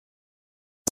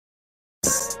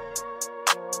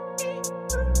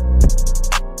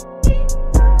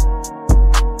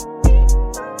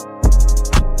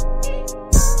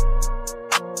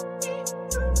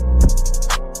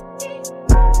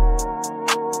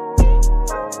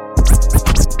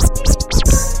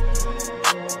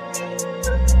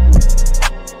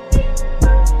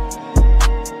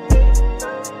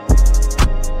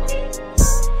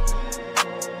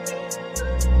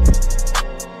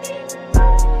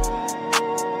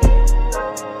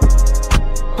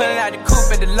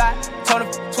at the lot, told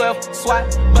him 12 swat,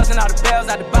 busting all the bells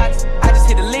out the box. I just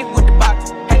hit a lick with the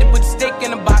box, had to put the stick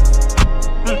in the box.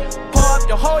 Pour up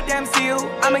the whole damn seal,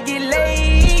 I'ma get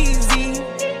lazy.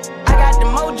 I got the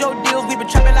mojo deals, we been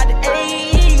trapping like the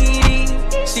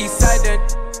 80s. She said that,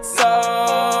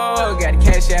 so got a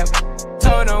cash out,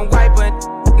 told him wipe it,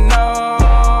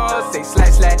 no, say slash.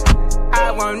 I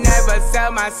won't never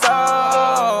sell my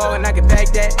soul, and I can back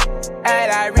that.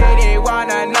 And I really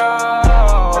wanna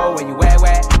know where you at,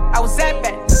 I was at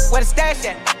back, where the stash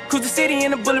at? Cruise the city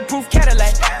in a bulletproof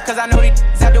Cadillac, cause I know these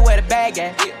out there where the bag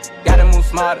at. Gotta move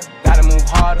smarter, gotta move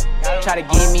harder. Try to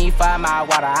give me 5 mile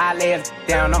water, I lay it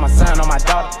down on my son, on my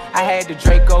daughter. I had the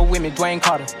Draco with me, Dwayne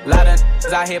Carter. A lot of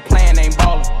out here playing, ain't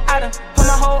ballin'. I done put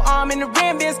my whole arm in the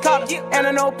rim, Ben's Carter. And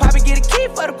I know Poppy get a key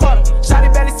for the quarter.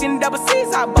 Shotty barely seen the double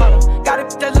C's, I bought her. Got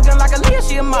it that looking like a Leah,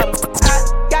 she a model.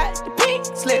 I got the pink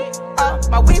slip,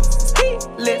 my whip is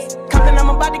keyless. Compton, I'm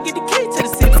about to get the key to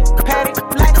the city. Paddock,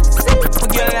 like the city. We're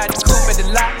getting out the coupe at the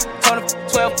lot. Told him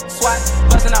 12 swat,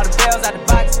 busting all the bells out the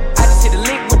box. I just hit a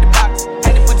lick with the box,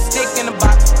 had to put the stick in the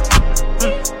box.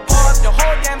 Pour up the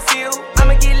whole damn seal,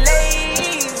 I'ma get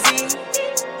lazy.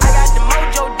 I got the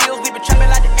mojo deals, we been trapping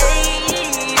like the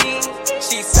 80s.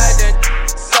 She said that,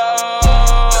 so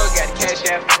got the cash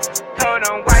out, told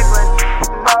him wipe it,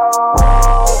 no.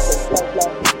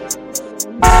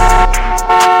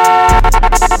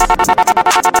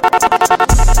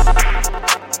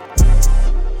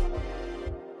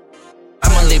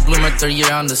 Bloomer, 3rd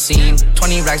year on the scene.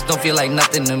 20 racks don't feel like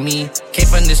nothing to me. Came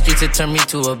from the streets, it turned me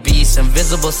to a beast.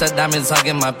 Invisible set diamonds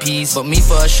hugging my piece. But me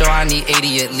for a show, I need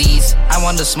 80 at least. I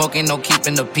want the smoke, ain't no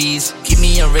keeping the peace. Keep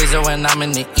me a razor when I'm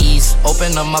in the east.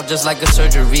 Open them up just like a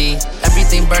surgery.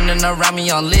 Everything burning around me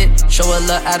on lit. Show a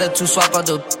little attitude, swap out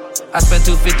the. I spent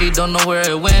 $250, don't know where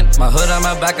it went. My hood on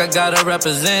my back, I gotta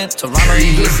represent. Toronto,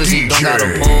 he useless, he don't got a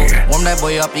pole. Warm that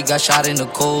boy up, he got shot in the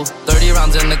cold. 30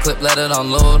 rounds in the clip, let it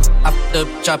unload. I f***ed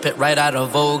up, chop it right out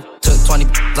of Vogue. Took 20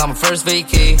 on my first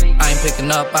vacay. I ain't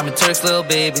picking up, I'm a Turk's little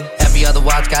baby. Every other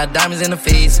watch got diamonds in the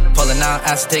face. Pulling out,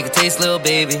 asked to take a taste, little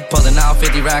baby. Pulling out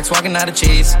 50 racks, walking out of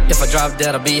chase. If I drop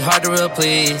dead, I'll be hard to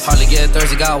replace. Hardly get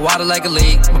thirsty, got water like a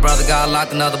lake. My brother got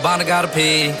locked, another bond I gotta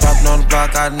pay. Popping on the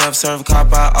block, I never serve a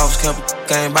cop. I always kept a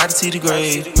game by the see the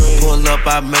grade. Pull up,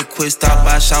 I make quick stop.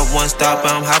 I shot one stop,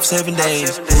 I'm hop 7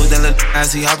 days. Pull down the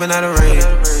as he hopping out of raid.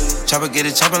 Chopper get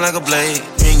it chopping like a blade.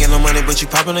 You ain't get no money, but you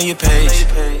popping on your page.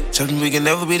 Chopping, we can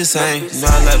never be the same. You know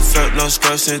I like to flirt, no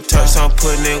skirts and turks. I'm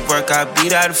putting in work, I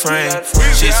beat out the frame.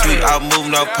 Shit sweet, I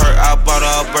moved no perk. I bought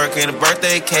her a Burke and a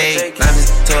birthday cake.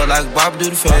 90s told like Bob do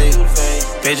the fade.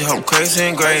 Bitch, hope crazy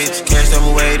and grades. Cash them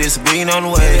away, this a billion on the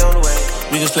way.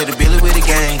 We can split the Billy with the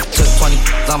gang. Took 20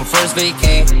 on my first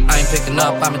vacay. I ain't picking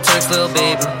up, I'm a Turk's little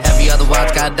baby. Every other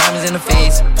watch got diamonds in the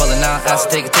face. Pulling out,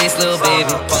 asked to take a taste, little baby.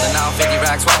 Pulling out 50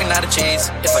 racks, walking out of chase.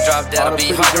 If I drop dead, I'll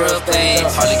be hard to replace.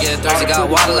 Hardly get thirsty, got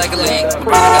water like a lake.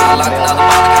 My brother got locked, another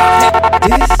bond I gotta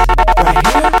pay. This right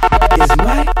here is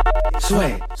my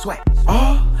swag.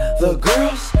 All the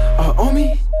girls are on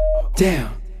me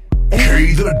down.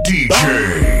 Hey, the DJ.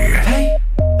 Pay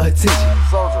attention.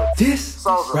 This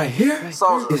right here is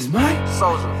my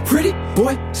pretty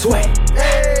boy swag.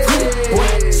 Pretty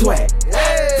boy swag.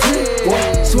 Pretty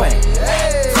boy swag.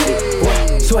 Pretty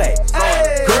boy swag.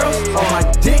 Girls on my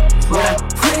dick when I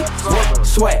pretty boy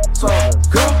swag.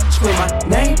 Girl scream my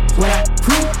name when I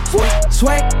pretty boy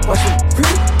swag. Watch me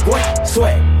pretty boy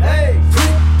swag.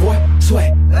 Pretty boy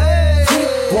swag. Pretty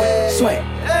boy swag.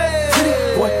 Pretty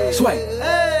boy swag.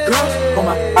 Girls on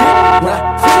my dick when I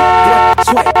pretty boy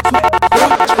swag. Girl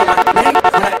scream my name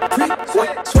when I pretty boy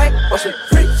swag. Watch me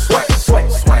pretty swag.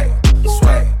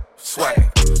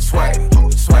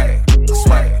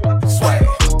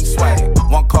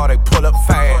 One car they pull up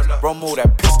fast, bro move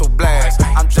that pistol blast.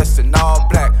 I'm dressed in all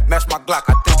black, match my Glock,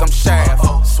 I think I'm Shaft.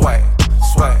 Swag.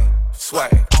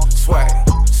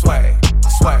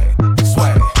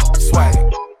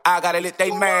 I gotta let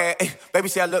they mad, ayy. Baby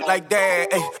say I look like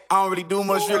dad, ayy. I don't really do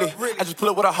much, really. I just pull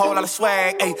up with a whole lot of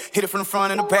swag, ayy. Hit it from the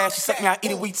front and the back. She suck me, I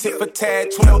eat it, we tit for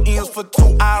tat. 12 M's for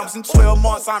 2 hours and 12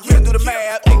 months. I'm here to do the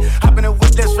math, ayy. Hop in the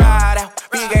whip, let's ride out.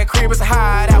 Big ass crib, it's a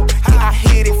hideout. Yeah, I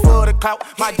hit it for the clout.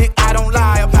 My dick, I don't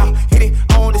lie about. Hit it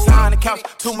on this high on the couch.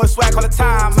 Too much swag all the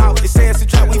time out. They say it's a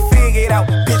trap, we figure it out.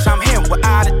 Bitch, I'm him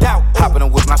without a doubt. Hop in the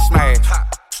whip, my smash.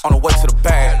 On the way to the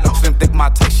bag. Slim thick, my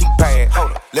take, she bad.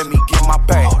 Hold up, let me get my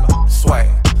bag. Swag.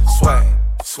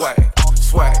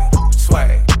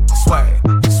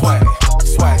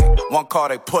 One car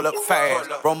they pull up fast.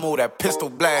 Bro move that pistol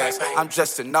blast. I'm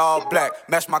dressed in all black.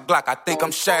 Match my Glock, I think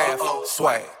I'm Shaft.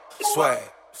 Swag.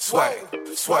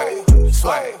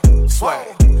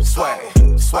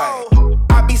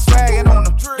 I be swagging on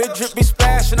them. The drip be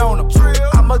splashing on them.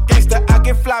 I'm a gangster, I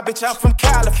get fly, bitch, I'm from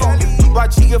California.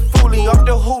 YG a foolie, off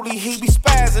the hoolie, he be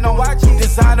spazzing on YG.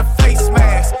 Designer face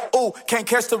mask. Ooh, can't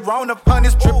catch the Rona.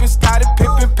 Hundreds dripping, started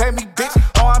pimping, pay me, bitch.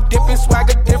 Oh, I'm dipping,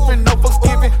 swagger different, no fucks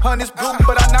giving. Hundreds blue,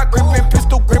 but I'm not gripping,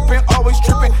 pistol gripping, always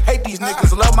tripping. Hate these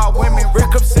niggas, love my women.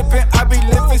 Rick up sipping, I be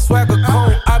living, swagger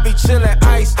cold. I be chillin',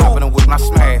 ice, hopping with my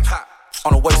smash.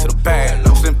 On the way to the bag,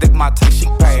 slim thick, my taste, she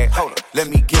bad. Hold up, let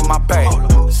me get my bag.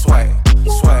 Swag,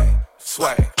 swag,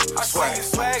 swag, swag,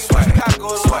 swag, swag,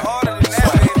 swag.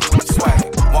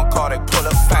 One car, they pull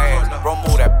up fast.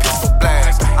 Remove that pistol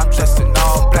blast. I'm dressed in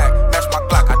all black. Match my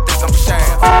Glock, I think I'm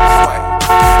shaft. Swag,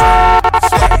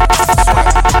 swag,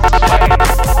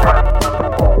 swag.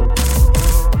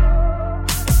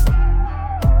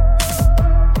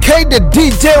 K the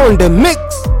DJ on the mix.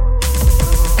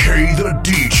 K the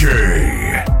DJ.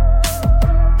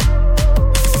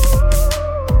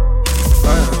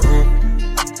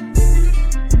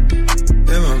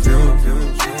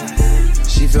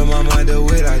 She fill my mind up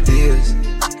with ideas.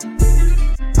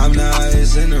 I'm the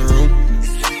highest in the room.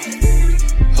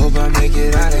 Hope I make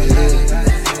it out of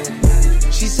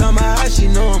here. She saw my eyes, she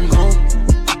know I'm gone.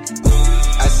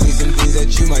 I see some things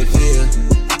that you might fear.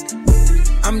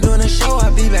 I'm doing a show,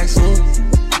 I'll be back soon.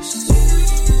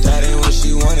 That ain't what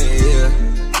she wanna hear.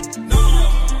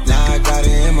 Now I got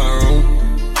it in my room.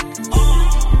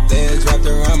 Legs wrapped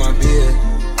around my beard.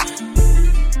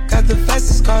 Got the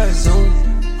fastest car at Zoom.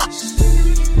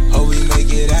 Hope we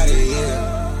make it out of here.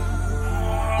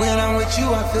 When I'm with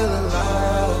you, I feel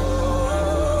alive.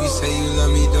 You say you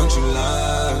love me, don't you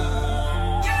lie?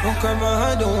 Don't cry my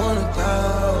heart, don't wanna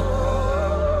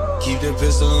die. Keep the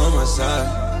pistol on my side.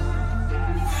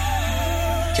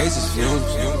 Cases fumes.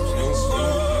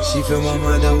 She fill my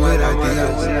mind up with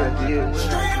ideas.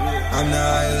 I'm the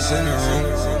highest in the room.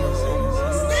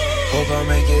 Hope I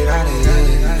make it out of here.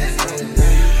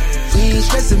 We ain't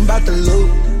stressing about the loot.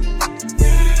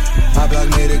 My block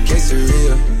made a case of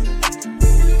real.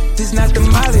 This not the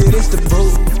molly, this the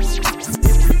boot.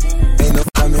 Ain't no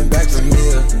coming back from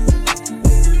here.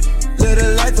 Live the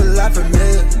life a lot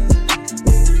familiar.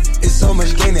 It's so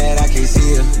much gain that I can't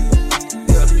see it.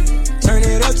 Yeah. Turn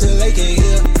it up till they can't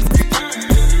hear.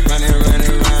 Running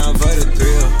around for the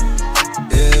thrill.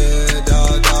 Yeah,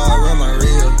 dog, run my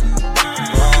reel.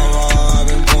 Raw, I've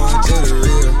been going to the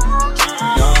real.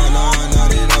 No,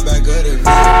 they know back of the real.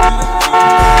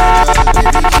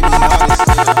 Baby, keep me honest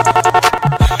still.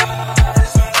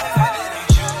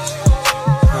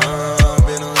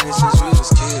 Been on this since we was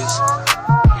kids.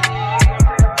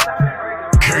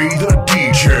 K the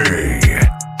DJ.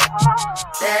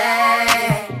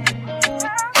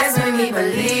 That's made me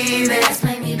believe it. That's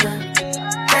made me believe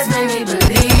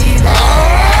it.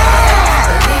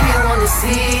 Believe you wanna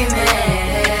see me.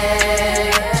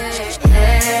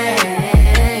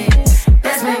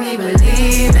 That's made me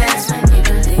believe it. That's made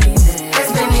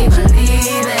me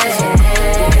believe it.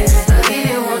 Believe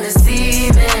you wanna see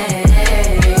me.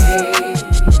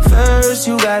 First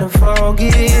you gotta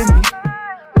forgive me.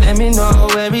 Let me know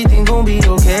everything gon' be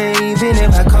okay. Even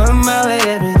if I come out with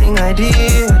everything I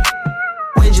did,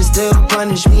 would you still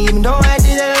punish me even though I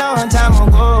did it a long time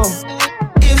ago?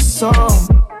 If so,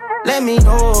 let me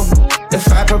know. If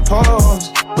I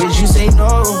propose, would you say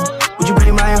no? Would you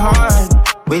break my heart?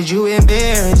 Would you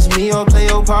embarrass me or play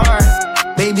your part?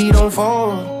 Baby, don't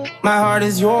fold, my heart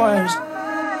is yours.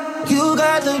 You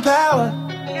got the power,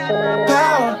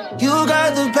 you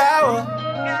got the power.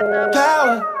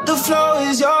 The flow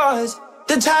is yours,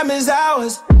 the time is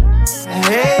ours.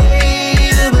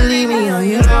 Hey, you believe me or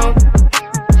you don't.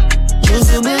 You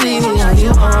still believe me or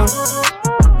you won't.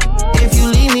 If you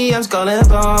leave me, I'm skull and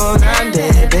bone. I'm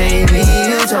dead, baby,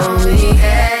 you told me.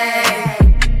 Hey,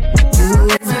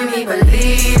 that's made me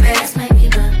believe it. That's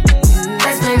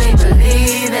made me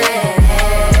believe it.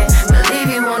 Believe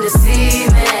you wanna see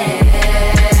me.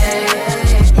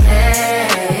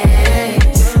 Hey,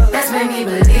 that's made me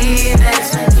believe it.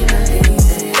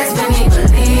 That's made me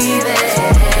believe it.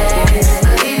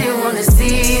 Believe you wanna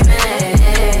see me.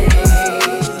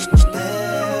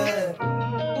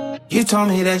 You told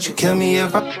me that you kill me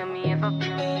if I.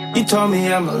 You told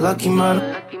me I'm a lucky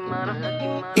mother.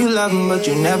 You love him, but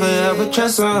you never ever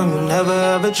trust him. You never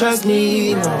ever trust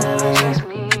me, no.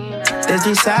 There's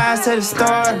 3 sides to the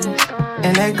story,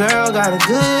 and that girl got a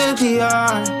good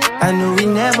PR. I knew we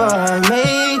never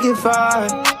make it far,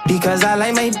 because I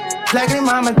like my black and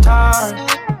mama tar.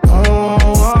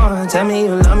 Oh, tell me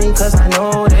you love me, cause I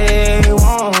know they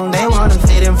won't. They wanna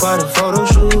fit in for the photo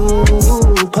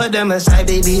shoot. Put them aside,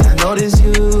 baby, I notice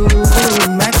you.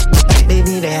 My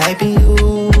baby, they hyping you.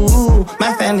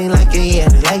 My family like it, yeah,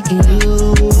 they liking you.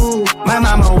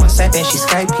 Then she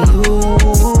Skype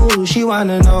you, she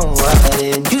wanna know why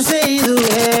didn't you say the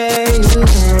way you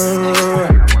were.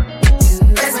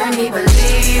 Let's make me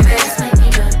believe it.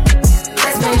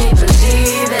 Let's make me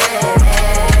believe it.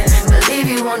 Believe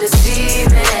you won't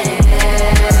deceive me.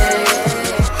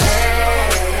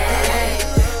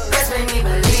 Let's make me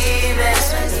believe it.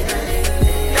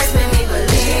 Let's make me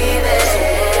believe it.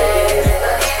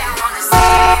 Believe you won't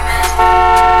deceive me.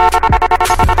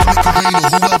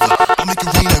 I make it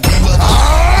rain on whoever. I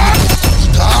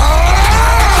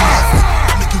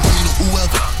make it rain on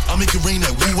whoever. I make it rain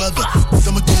at whoever.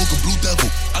 I'm a dog, a blue devil.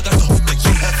 I got the hook like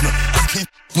Hugh Hefner. I can't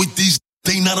with these,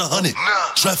 they not 100.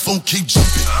 Trap phone keep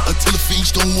jumping until the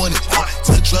fiends don't want it.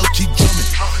 Tell Drell keep drumming.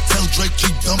 Tell Drake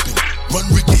keep dumping. Run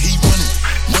Ricky, he running.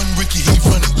 Run Ricky, he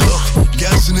running. Look,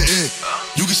 gas in the air.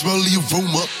 You can smell the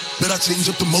aroma. Bet I change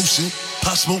up the motion.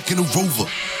 Pot smoke in a Rover.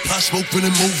 Pot smoke in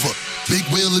him over. Big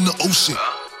whale in the ocean.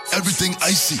 Everything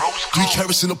icy. 3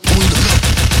 carats in a pointer.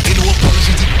 Ain't no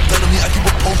apology to done to me. I keep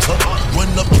a polter.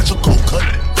 Run up, catch a cold cut.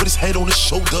 Put his head on his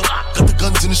shoulder. Got the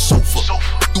guns in the sofa.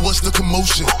 Do what's the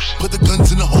commotion? Put the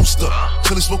guns in the holster.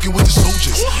 Chillin' smoking with the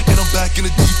soldiers. And I'm back in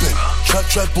the deep end.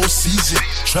 Trap all season.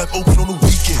 Trap open on the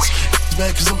weekends.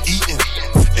 Mad cause I'm eating.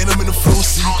 And I'm in the floor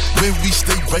seat. Where we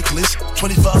stay reckless.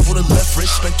 25 on the left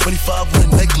wrist. Spent 25 on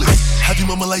a necklace. Have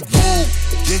your mama like, whoa.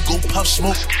 There go pop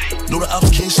smoke. Know the ops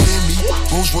can't stand me.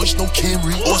 Rolls Royce, no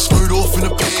Camry. Or skirt off in a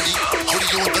panty.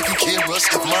 Hoodie on ducking cameras.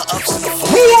 If my ops in the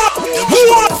phone.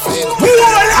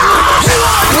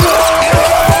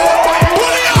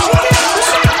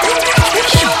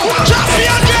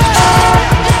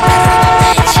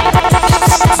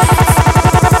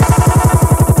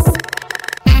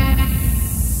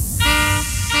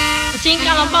 Think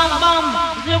I'm a bomb bomb.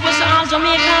 The was all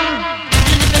Jamaican.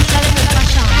 Living selling with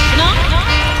fashion, you know?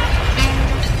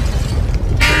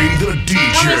 K the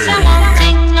DJ. One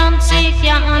thing Nancy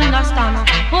can't understand.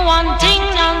 One thing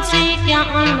Nancy can't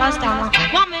understand.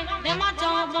 What make them a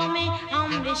talk about me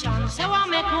ambition? Say what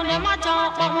make them a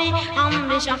talk about me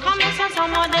ambition? Come here, so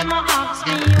some of them a ask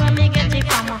me where me get it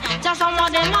from. Just some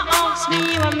of them a ask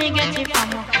me where me get it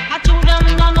from. I told them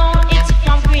no no, it's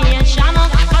from creation.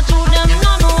 I told them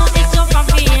no no, it's from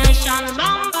creation.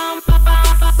 Bam bam.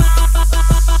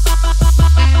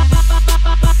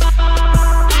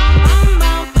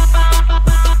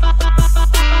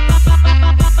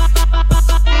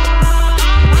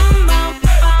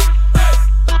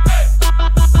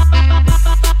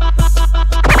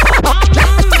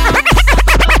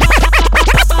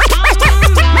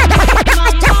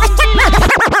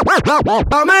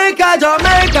 Jamaica,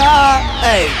 Jamaica,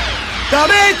 hey.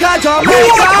 Jamaica,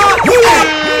 Jamaica, hey.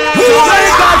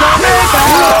 Jamaica, Jamaica,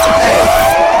 hey.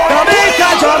 Jamaica,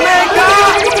 Jamaica,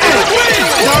 hey.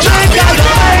 Jamaica,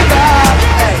 Jamaica,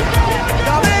 hey.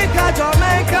 Jamaica,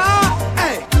 Jamaica,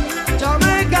 hey.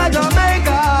 Jamaica,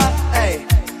 Jamaica, hey.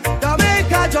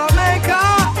 Jamaica, Jamaica,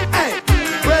 hey.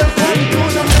 Welcome to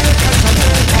Jamaica,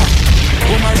 Jamaica.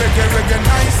 Oh my reggae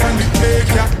nice and it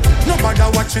take ya. Nobody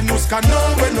watching us can know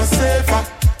we're no safer.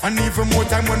 And even more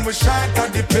time when we shot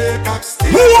at the paper.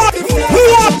 Still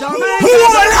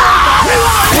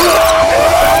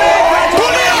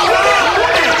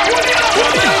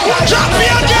Drop me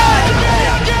again!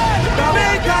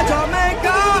 Jamaica,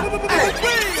 Jamaica, hey.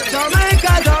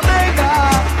 Jamaica, Jamaica,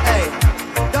 hey.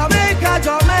 Jamaica,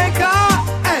 Jamaica,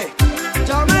 hey.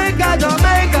 Jamaica,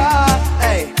 Jamaica,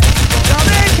 hey.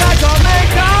 Jamaica,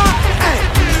 Jamaica, hey.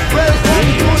 Welcome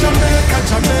to Jamaica,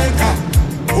 Jamaica.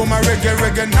 Oh my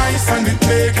reggae nice and it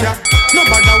make ya.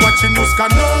 Nobody watching us can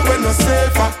know we're no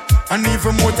safer. And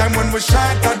even more time when we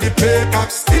shot at the paper.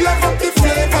 Still have up the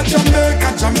flavor, Jamaica,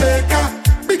 Jamaica.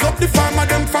 Big up the farmer,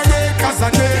 them for acres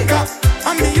and acres.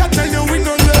 And me I tell you we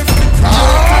no left the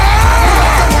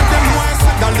Jamaica. What them want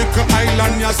say that little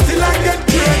island, ya still I get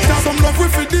greater. Some love we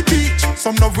for the beach,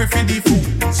 some love we for the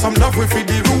food, some love we for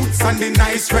the roots and the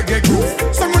nice reggae groove.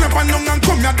 Some run up and down and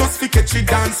come here just fi catch it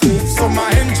dance move. Some I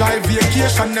enjoy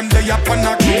vacation, them lay up on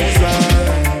a cruise.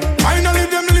 Finally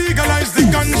them legalize the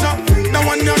ganja. Now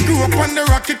when you grew up on the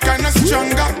rocket kinda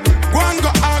stronger. Go and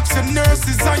go ask your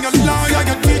nurses and your lawyer,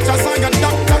 your teachers and your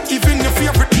doctor, even your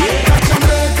favorite actor.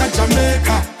 Jamaica,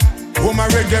 Jamaica. Oh my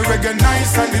reggae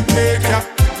nice and it make ya.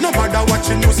 Nobody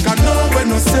watching us can know we're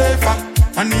no safer.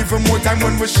 And even more time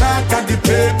when we shot at the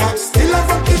paper. Still have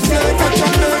up the flavor,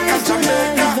 Jamaica,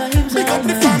 Jamaica. Big up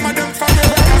the farmer, them for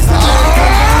acres.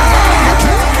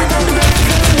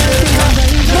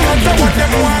 No matter what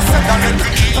them want, say that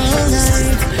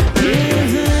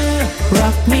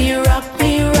Rock me, rock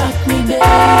me, rock me, baby.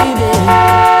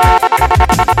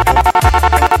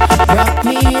 Rock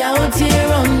me out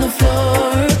here on the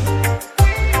floor.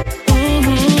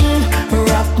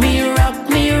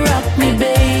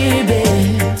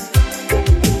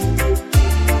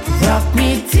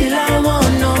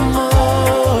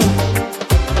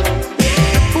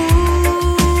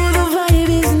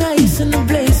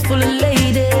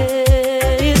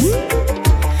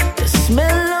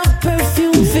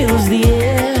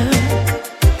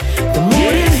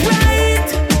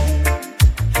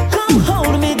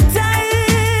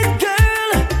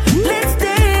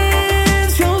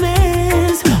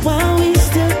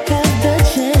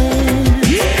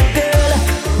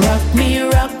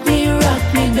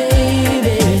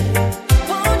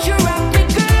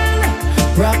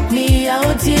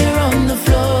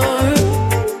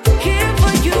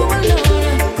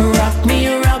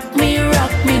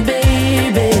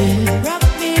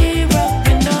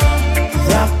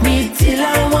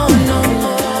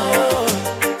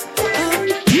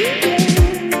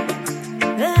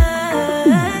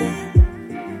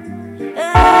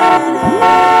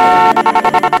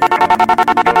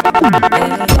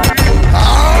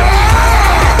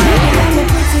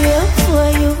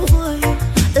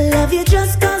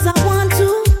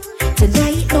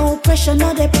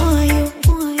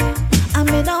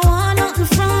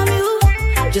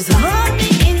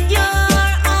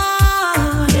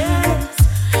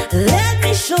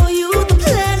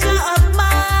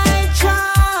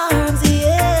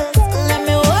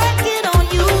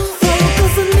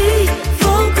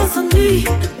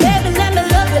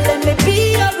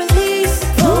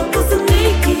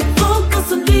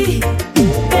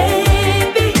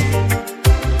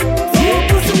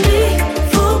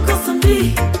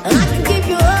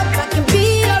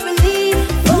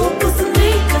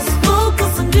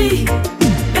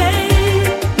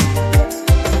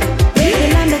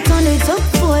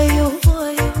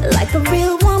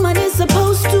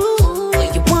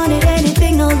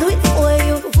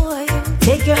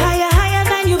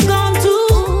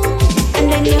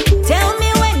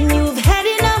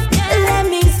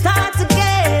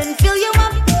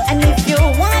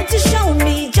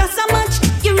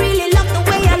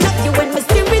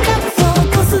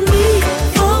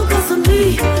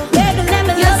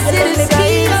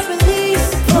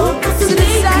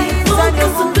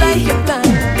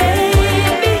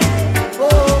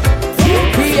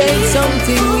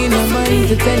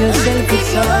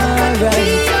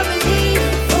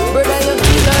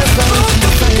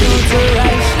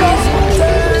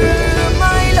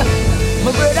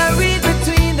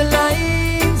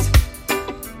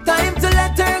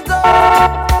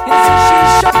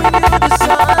 She's showing you the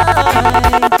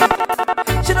sign.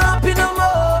 She not happy no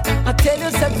more. I tell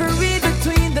you, separate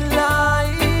between the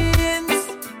lines.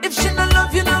 If she not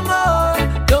love you no more,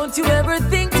 don't you ever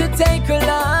think to take her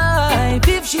life.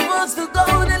 If she wants to go,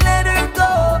 then let her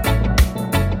go.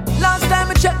 Last time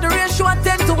I checked the ratio at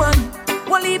 10 to 1.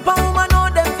 One leap a woman know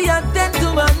them fear 10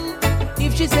 to 1.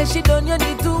 If she says she done, you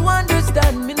need to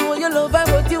understand. Me know you love her,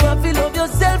 but you have to love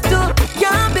yourself too.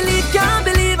 Can't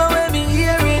believe how I'm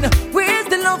hearing. Where's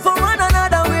the love for one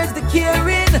another? Where's the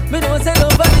caring? Me know say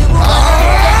love for the woman,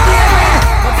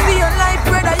 but for your life,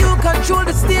 brother, you control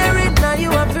the steering. Now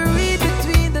you have to read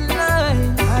between the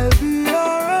lines. I'll be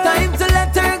alright. Time to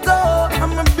let her go.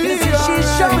 I'ma be alright. She's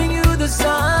showing you the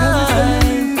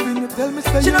sign. Tell me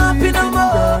say she you're not happy no leaving,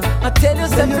 more. girl. I tell you,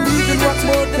 Say you're leaving, what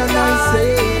more can I say?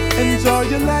 Enjoy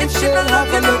your life, if she girl, don't love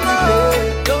have you a no lovely more,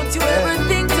 day. don't you ever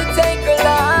think to take her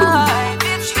life.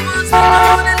 If she wants me, I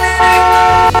wanna let her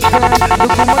go.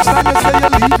 Look how much time you say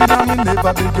you're leaving and me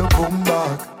never beg you come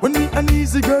back. When me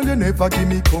uneasy, girl, you never give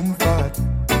me comfort.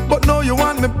 But now you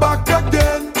want me back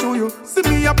again. So you see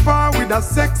me apart with a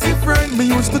sexy friend. Me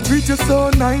used to treat you so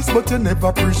nice, but you never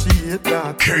appreciate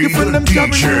that. If when them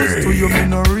cabin used to you, me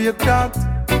no rate that.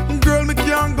 Girl, me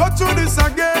can't go through this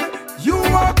again. You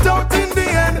walked out in the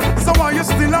end, so why you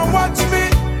still a watch me?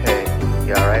 Hey,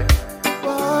 you alright?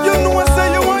 You know I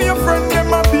say you want your friend,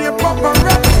 them a be a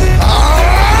paparazzi.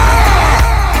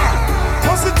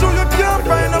 What's it true you can't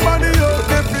find nobody else?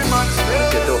 Every man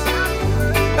still.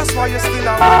 That's why you still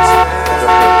a watch me.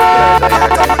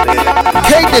 K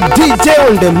the DJ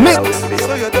on the mix.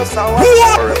 So you just a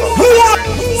watch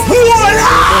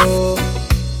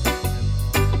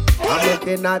I'm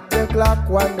looking at the clock,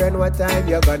 wondering what time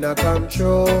you're gonna come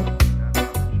through.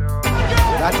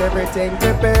 Got everything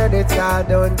prepared, it's all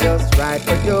done just right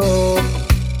for you.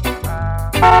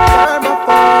 Turn my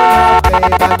phone off,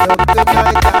 babe, I took the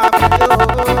night off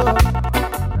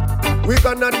you. We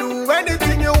gonna do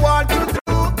anything you want to do.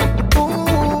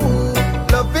 Ooh,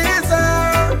 love is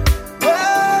her,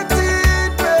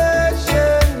 waiting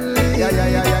patiently. Yeah.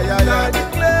 I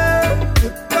declare, you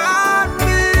got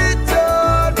me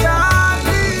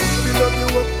totally. We love you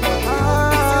up,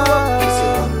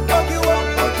 love you up,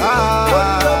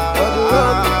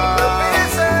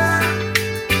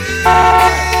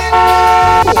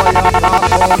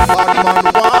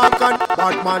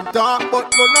 bad man talk, but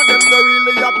none of them they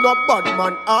really have no bad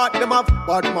man heart. Them have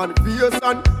bad man face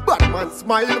and bad man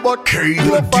smile, but K the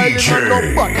profiling DJ. and no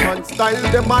bad man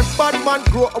style. Them and bad man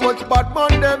grow how much bad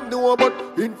man them do, but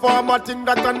informer thing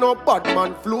that a no bad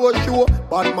man flow show.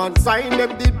 Bad man sign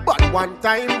them did bad one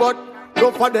time, but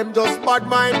no for them just bad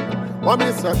mind. What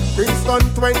me say? Kingston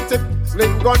 20,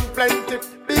 sling gun plenty.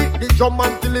 Beat the drum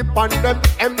until it pan them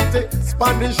empty.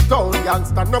 Spanish town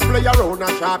youngster no play around a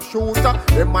sharp shooter.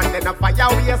 Them man then a fire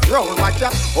waste round. Watch ya.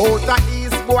 Out the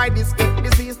east boy this get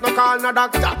disease no call no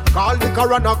doctor. Call the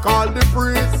coroner, call the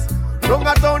priest. Long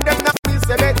a town them not me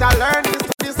say better learn this.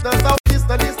 This no south, this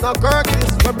no Kirk.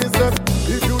 This what me say.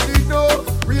 If you did know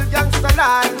real gangster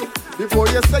life. Before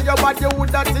you say your bad, you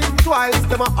woulda think twice.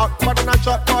 Them a hot bad and a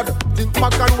shot bad. Think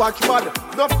back and watch bad.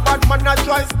 Enough bad man a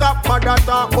try stop bad a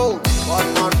talk about. Bad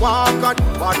man walk and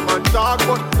bad man talk,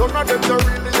 but none of them they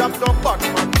really have no bad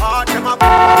man heart. Them a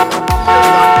bad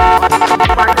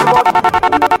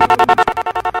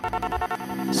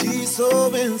man. She's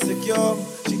so insecure.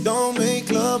 She don't make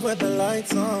love with the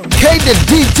lights on. K the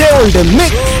DJ on the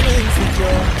mix. So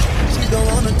insecure. She don't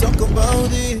wanna talk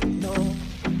about it, no.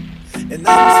 And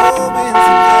I'm so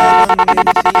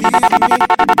insecure.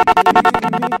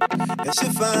 And she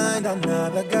find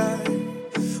another guy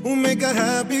who make her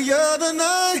happier than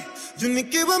I.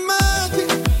 Juniki wa maji,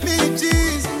 me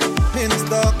cheese, me the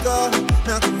stalker,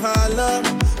 not to holler.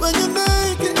 When you're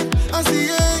naked, I see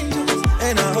angels,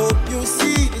 and I hope you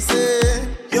see the same.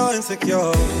 You're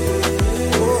insecure,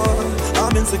 oh,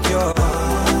 I'm insecure.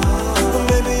 But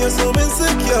baby, you're so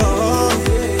insecure,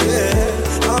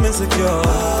 yeah, I'm insecure.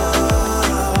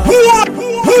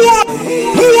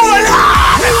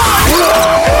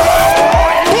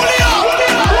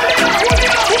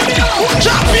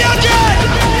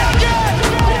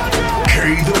 K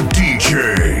the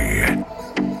DJ.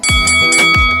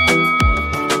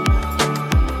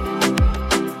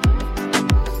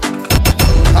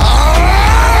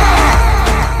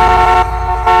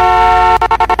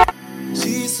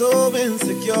 She's so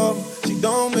insecure. She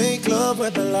don't make love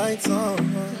with the lights on.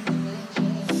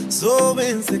 So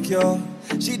insecure.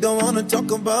 She don't wanna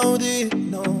talk about it,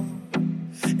 no.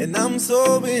 And I'm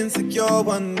so insecure.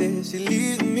 One day she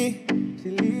leaves me,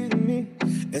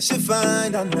 and she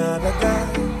find another guy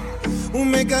who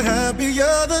make her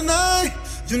happier than I.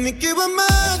 Nikiwa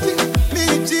maji,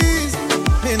 mini cheese,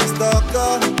 mini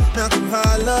stalker, na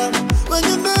kumhala. When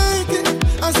you make it,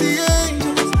 I see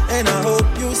angels, and I hope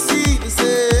you see the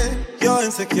same. You're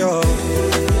insecure,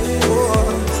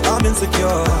 oh, I'm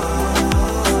insecure.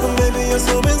 But baby, you're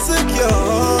so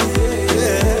insecure,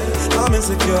 yeah, I'm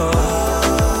insecure.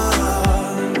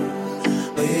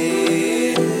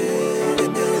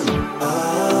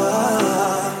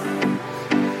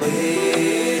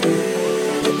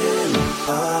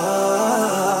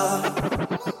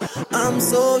 I'm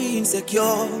so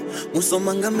insecure.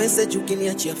 Musomanga message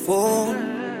ukiniachia phone.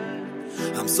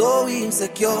 I'm so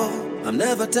insecure. I'm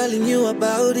never telling you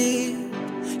about it.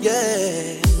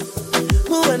 Yeah.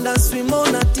 Who and I swim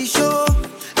on a t-shirt,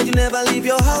 and you never leave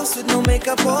your house with no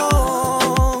makeup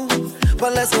on.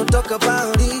 But let's not talk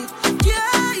about it.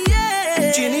 Yeah,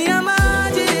 yeah. Chini ya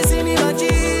maji, sini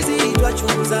majizi,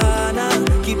 twachunguzana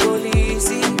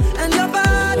kipolisi. And your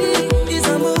body is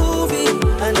a movie,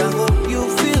 and I hope you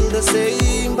feel the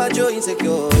same, but you're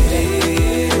insecure.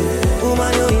 Yeah.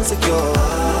 Woman, you're insecure.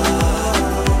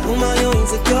 Woman, you're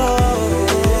insecure.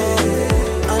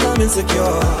 And I'm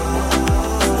insecure.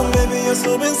 Oh, baby, you're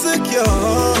so insecure.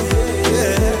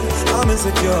 Yeah, I'm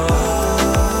insecure.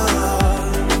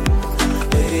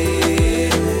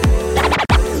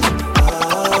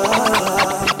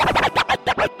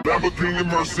 Lamborghini in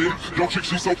Mercy, your chick,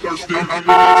 she's so thirsty. I'm in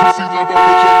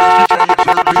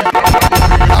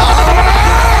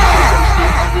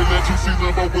that TC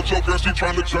Lambo, but your girl, she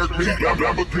tryna jerk me.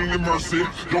 Lamborghini in Mercy,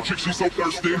 your chick, she's so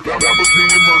thirsty.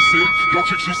 Lamborghini in Mercy, your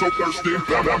chick, she's so thirsty.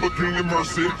 Lamborghini in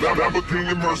Mercy,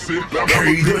 Lamborghini in Mercy,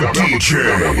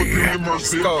 Lamborghini in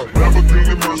Mercy,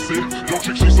 Lamborghini in Mercy, your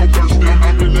chick, she's so thirsty.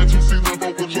 I'm in that TC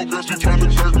Lambo, but your girl, she tryna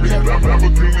jerk me.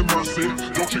 Lamborghini in Mercy,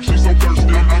 your chick, she's so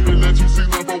thirsty. I'm in that TC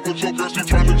Lambo, but your girl, she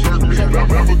tryna jerk me.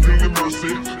 Lamborghini in Mercy,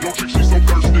 your chick, she's so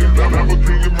thirsty.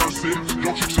 Lamborghini in Mercy,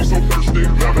 your chick, she's so thirsty.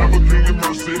 Lamborghini in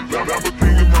Mercy,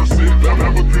 Lamborghini in Mercy,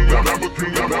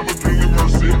 Lamborghini in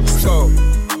Mercy. So,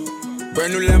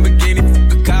 brand new Lamborghini,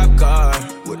 a cop car,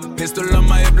 with a pistol on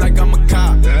my hip like I'm a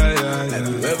cop. Have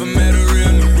you ever met a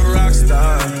real new rock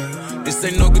star? This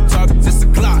ain't no guitar, but this a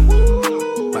clock.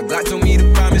 My God told me to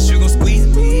promise you gon' squeeze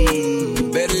me.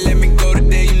 You better let me go the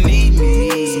day you need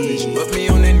me. So bitch, put me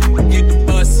on that get the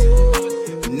bus.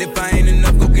 And if I ain't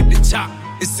enough, go get the chop.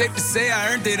 It's safe to say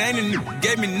I earned it, ain't a nigga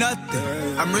gave me nothing.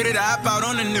 I'm ready to hop out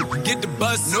on a nigga, get the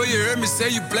bus. Know you heard me say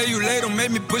you play, you late, don't make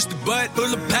me push the butt.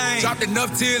 Full of pain, dropped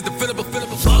enough tears to fill up a fuck.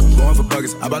 Going for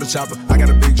buggers, I bought a chopper. I got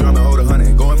a big drum to hold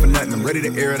 100. Going for nothing, I'm ready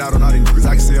to air it out on all these niggas.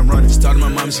 I can see I'm running. She talked to my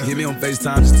mom, she hit me on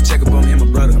FaceTime just to check up on me and my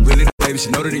brother. I'm really the baby, she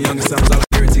know that the youngest son was always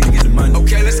guaranteed to get the money.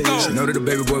 Okay, let's go. She know that the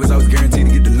baby boy was always guaranteed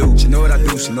to get the loot. She know what I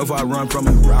do, she know if I run from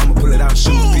her, I'ma pull it out and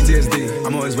shoot. PTSD,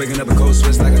 I'm always waking up in cold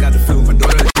sweats like I got the flu. My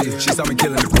daughter is D, she saw me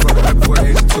killing it right before the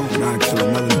age of 2. Now I kill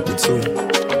another nigga too.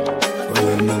 Or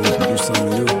let another nigga do something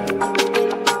to you.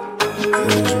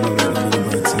 And you know that I'm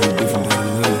gonna tell you different than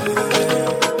another.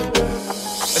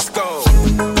 Let's go.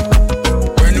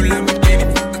 Brand new Lamborghini,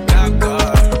 a cop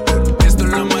car.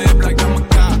 Pistol on my hip like I'm a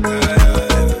cop.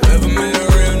 Ever met a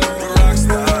real new rock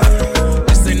star?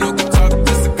 This ain't no guitar, but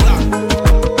this a clock.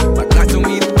 My God told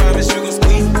me to promise you gon'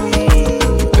 squeeze me.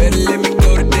 You better let me go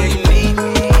the day you need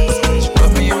me.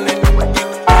 Put me on that get the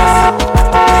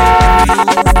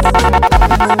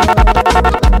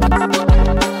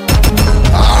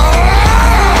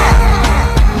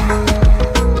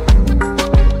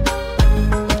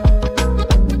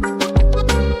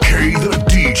K the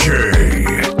DJ.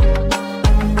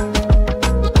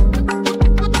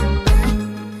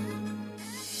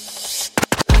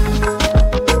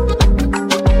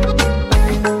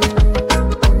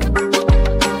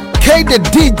 K the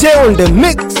DJ on the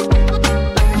mix.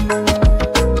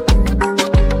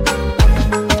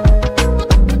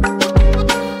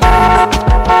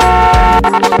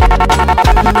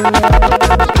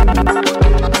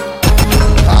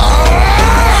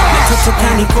 Mtoto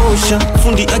kanikosha,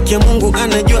 fundi aki ya Mungu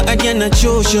anajua hadi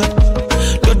anachosha.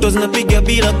 Ndoto zinapiga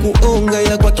bila kuonga,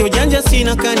 ila kwake ujanja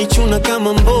sina, kanichuna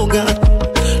kama mboga.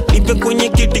 Nipe kwenye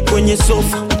kiti kwenye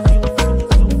sofa,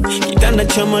 kitanda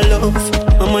cha malofu.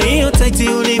 Mama hiyo taiti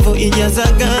ulivo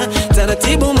ijazaga,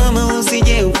 taratibu mama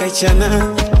usije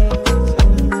ukaichana.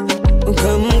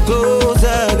 Come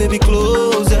closer, baby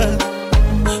closer.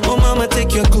 Oh mama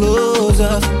take your clothes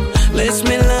off. Let's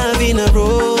make love in a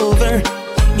Rover.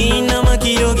 Inama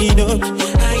kidogo,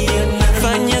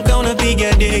 fanya ka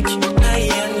unapiga deki.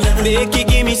 Beki,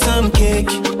 give me some cake.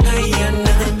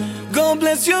 God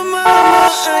bless your mama,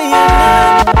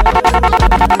 Ayana.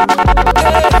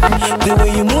 The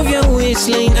way you move your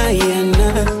waistline,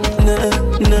 Ayana, na.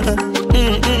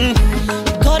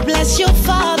 God bless your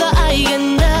father.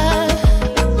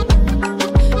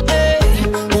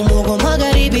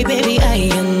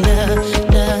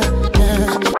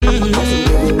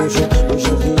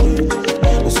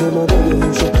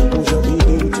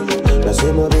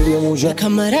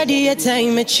 kama radiator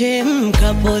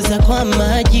imechemka, poza kwa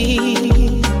maji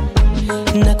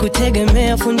na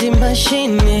kutegemea fundi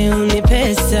mashine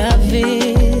unipe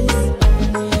service.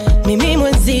 Mimi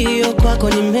mwenzio kwako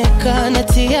nimekaa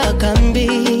natia kambi.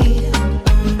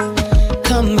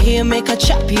 Come here, make a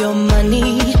chop your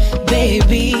money,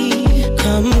 baby.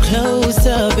 Come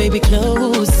closer, baby,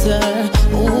 closer.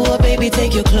 Ooh, baby,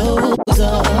 take your clothes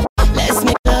off. Let's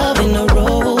make love in a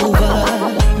Rover.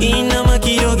 Inama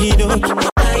kidogo,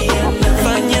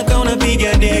 fanya ka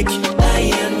unapiga deki.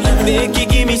 Deki,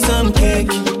 give me some cake.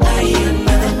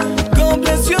 God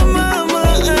bless your mama,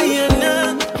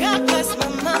 Ayana. God bless my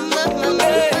mama, mama.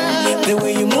 The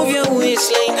way you move your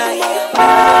waistline,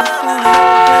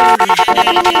 Ayana.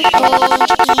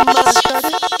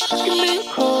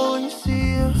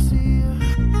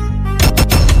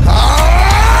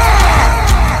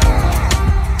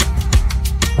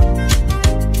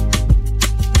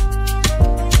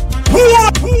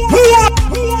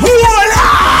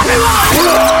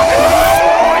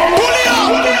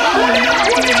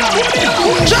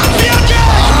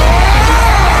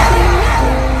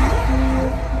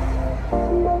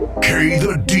 K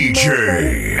the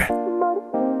DJ.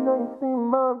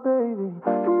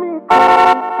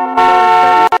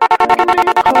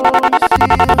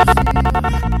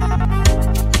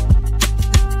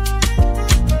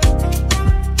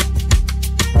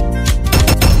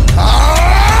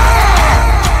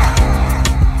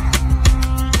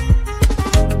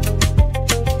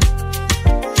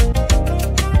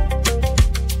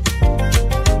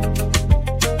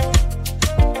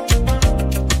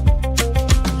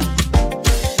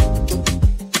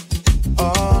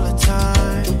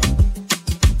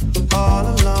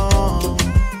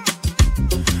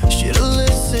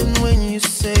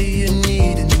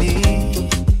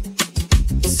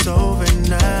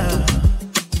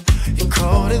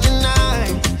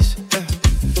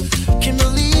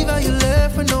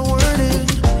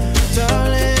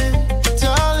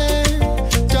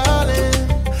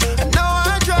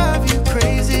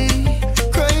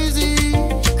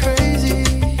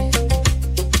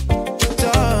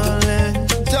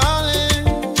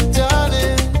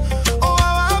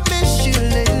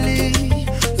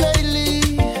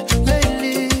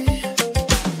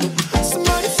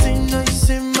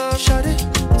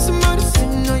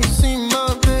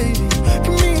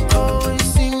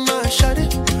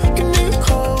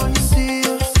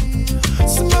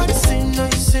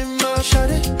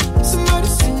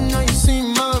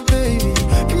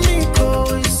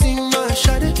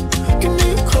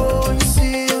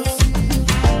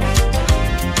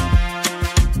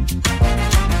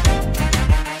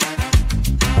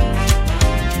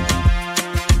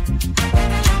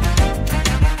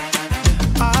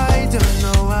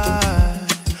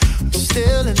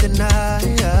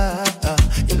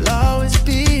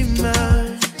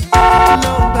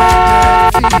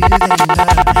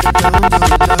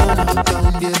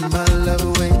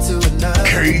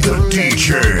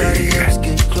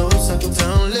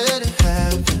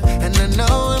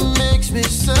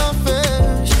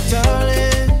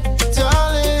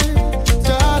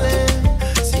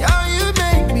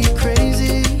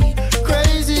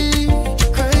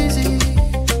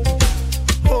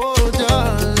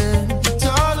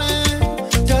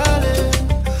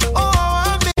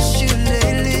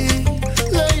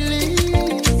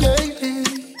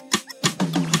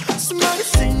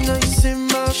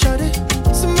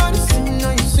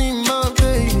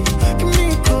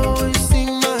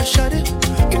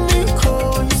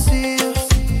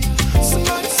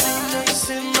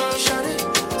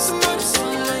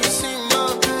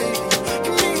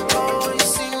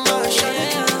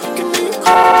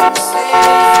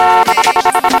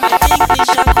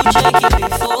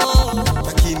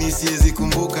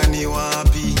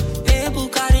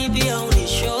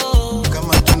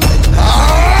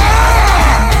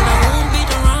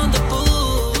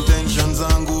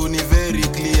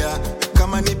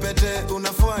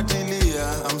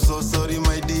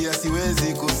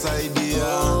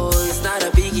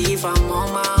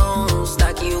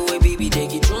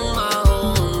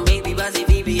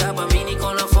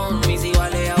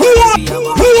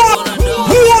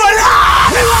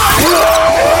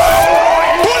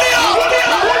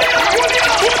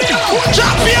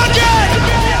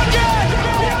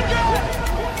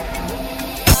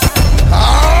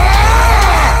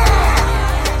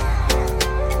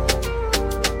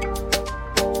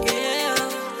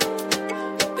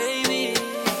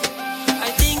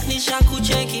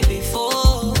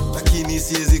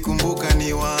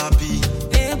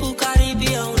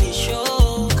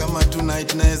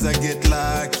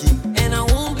 And I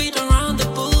won't beat around the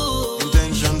bush.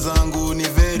 Intentions zangu ni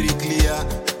very clear.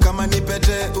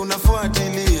 pete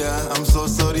unafuatilia. I'm so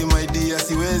sorry my dear,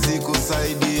 siwezi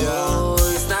kusaidia. Oh,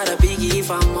 it's not a biggie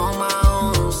if I'm on my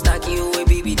own. Stack you away,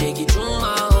 baby, take it to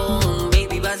my home.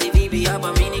 Baby, basi vipi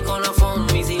hapa mimi niko na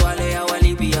phone. Mizi wale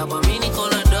hawalipi hapa mimi niko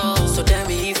na dough. So tell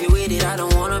me if you with it, I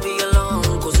don't wanna be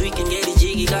alone. Cause we can get it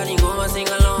jiggy, kani ngoma sing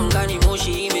along. Kani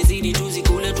moshi imezidi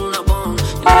tuzikule tuna bomb.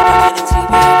 And never getting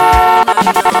sleepy hapa all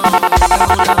night long.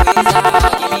 Unaweza,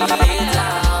 give me a heads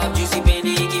up. Juicy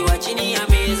penny ikiwa chini ya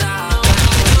meza.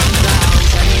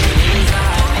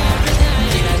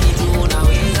 Kila kitu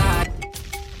unaweza.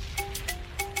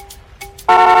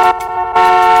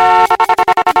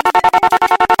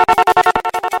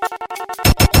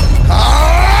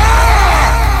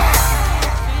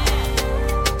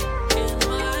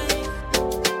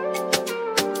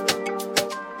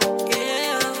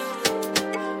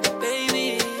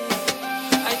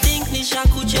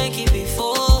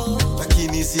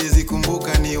 Lakini siwezi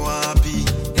kumbuka ni wapi.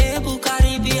 Hebu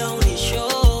karibia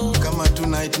unishow. Kama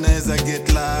tonight naeza get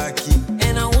lucky.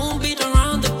 And I won't beat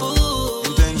around the bush.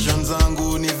 Intentions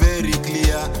zangu ni very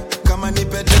clear. Kama ni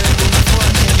pete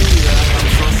unafuatilia. I'm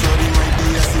so sorry my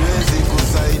dear, siwezi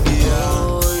kusaidia.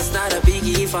 Oh, it's not a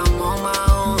biggie if I'm on my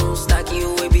own. Stack you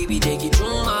away, baby, take it to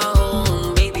my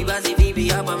home. Baby, basi vipi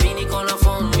hapa mimi niko na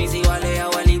phone. Mizi wale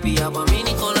hawalipi hapa mimi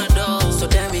niko na dough. So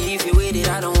tell me if you with it,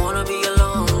 I don't wanna be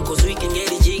alone. Cause we can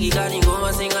get it jiggy, kani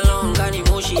ngoma sing along. Kani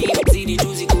moshi imezidi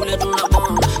tuzikule tuna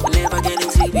bomb. Never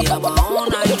getting sleepy hapa all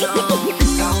night long.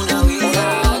 Kaunaweza,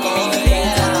 give me a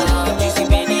heads up. Juicy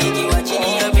penny ikiwa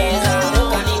chini ya meza.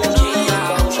 Kani kucheza,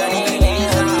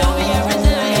 ushanieleza. Tell me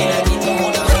everything, kila kitu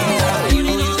unaweza.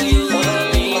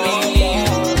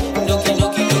 Doki,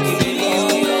 doki, doki, baby,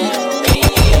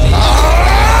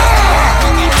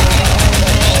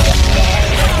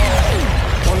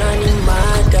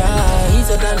 unanimada,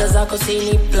 hizo danda zako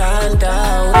sini planta.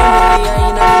 Unamulia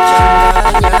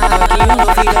inanichanganya, kiuno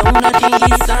vile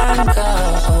unatingisanga.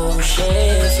 Oh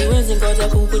shit, siwezi ngoja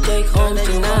kukutake home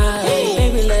tonight.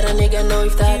 Baby, let a nigga know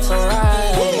if that's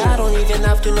alright. I don't even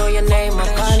have to know your name,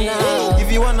 apana.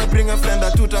 If you wanna bring a friend,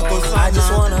 hatutakosana. I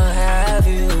just wanna have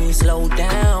you. Slow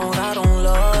down, I don't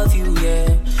love you, yeah.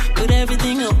 Put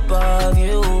everything above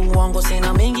you. Wango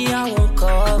sina mingi, I won't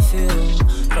cuff you.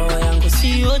 Roho yangu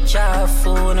siyo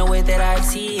chafu. The way that I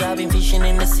see, I've been fishing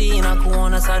in the sea. Na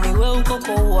kuona sani we uko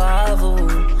kwa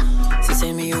wavu.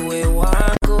 Sisemi uwe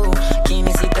wangu.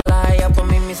 Kini sitalai hapa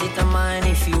mimi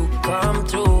sitamani. If you come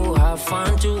through, have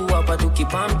fun too. Hapa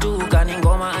tukipam tu. Kani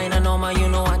ngoma aina noma, you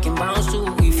know I can bounce too.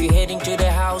 If you're heading to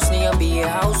the house, near be a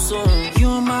house soon.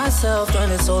 You and myself,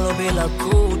 trying to solo bila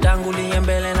crew. Tangulie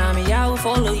mbele nami, I will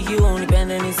follow you.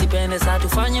 Nipende nisipende, sa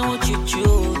tufanye what you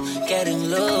choose. Getting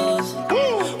lost.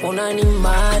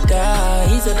 Unanimada,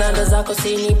 hizo danda zako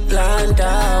sini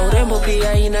planta. Urembo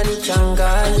pia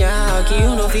inanichanganya,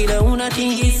 kiuno vile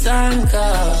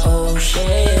unatingisanga. Oh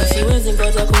shit, siwezi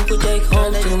ngoja kukutake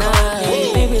home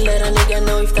tonight. Baby, let a nigga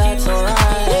know if that's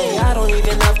alright. I don't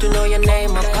even have to know your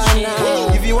name,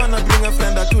 apana. If you wanna bring a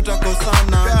friend,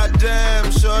 hatutakosana.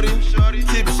 Goddamn, shorty,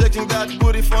 keep shaking that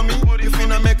booty for me. You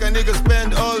finna make a nigga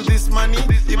spend all this money.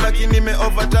 Ibaki nime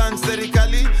overdone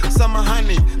serikali.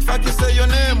 Samahani, fuck you say your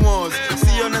name was.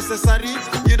 See you necessary,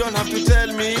 you don't have to tell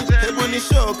me. Hebu ni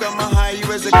show kama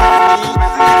haiwezekani. You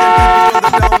can keep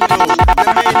it on the down low. The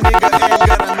main nigga ain't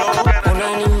gotta know.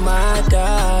 Unanimada,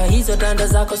 hizo danda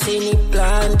zako sini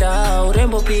planta.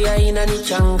 Urembo pia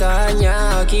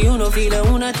inanichanganya, kiuno vile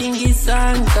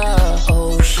unatingisanga.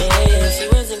 Oh shit,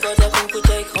 siwezi ngoja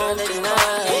kukutake home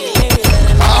tonight. Baby,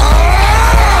 let a nigga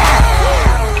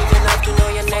I don't even have to know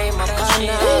your name,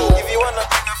 apana. If you wanna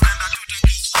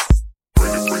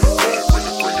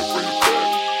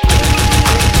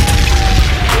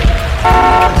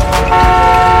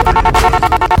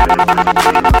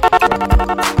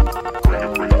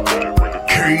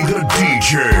K the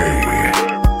DJ.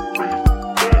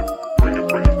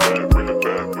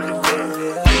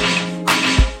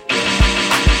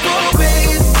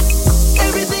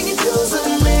 Everything you do is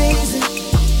amazing.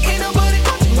 Ain't nobody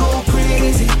got to go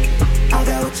crazy. I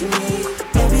got what you need.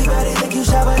 Everybody think you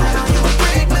shy, but I know you a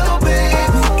freak, little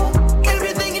baby.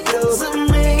 Everything you do is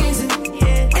amazing.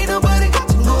 Ain't nobody got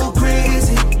to go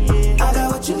crazy. I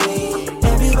got what you need.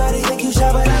 Everybody think you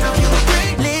shy, but I know you a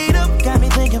freak. Lead up, got me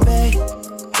thinking, babe.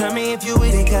 Tell me if you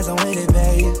with it, cause I'm with it,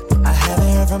 babe. I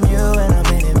haven't heard from you and I'm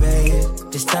in it,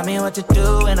 babe. Just tell me what to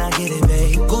do and I get it,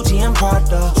 babe. Gucci and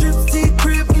Prada. Trip to the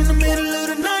crib in the middle of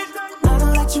the night. I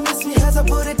don't let you miss me cause I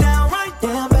put it down right.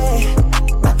 Damn, babe.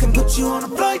 I can put you on a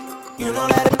flight. You know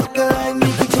that a nigga like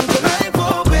me can change your life,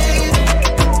 oh, babe.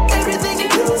 Everything you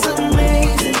do is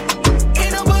amazing.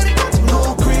 Ain't nobody got to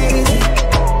go crazy.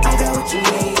 I got what you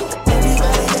need. Everybody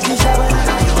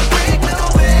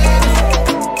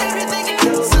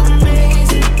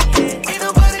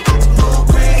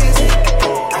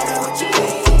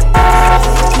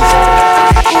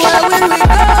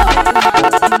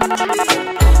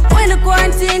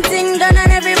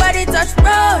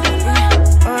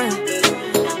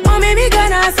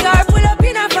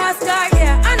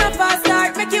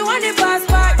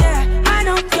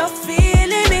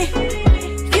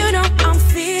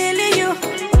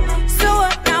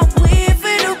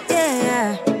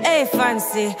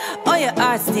fancy. Oh, your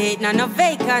heart state, now no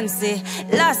vacancy.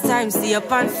 Last time, see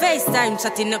up on FaceTime,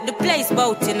 chatting up the place,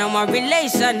 bout in our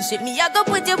relationship. Me, I go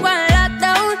put you on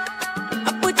lockdown.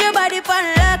 I put your body on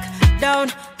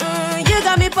lockdown. You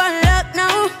got me on lock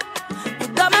now. You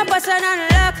got my person on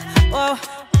lock. Oh,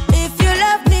 if you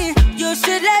love me, you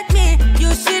should let me.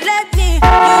 You should let me.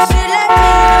 You should let me.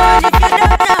 If you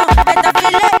don't know, better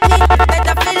feel let me.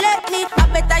 Better feel let me. I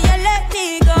better you let me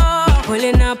go.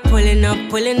 Pulling up, pulling up,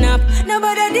 pulling up.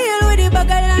 Nobody deal with the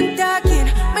bagel and talking.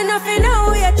 Me nothing know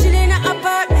we are chilling in an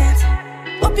apartment.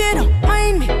 Hope you don't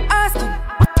mind me asking,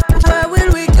 where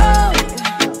will we go?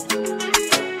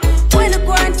 When the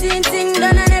quarantine thing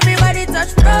done and everybody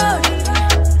touch road.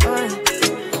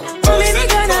 Me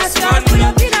gonna start, pull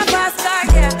up in a fast car,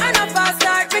 yeah. I know fast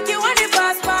start, make you want the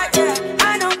fast part, yeah.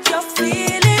 I know you're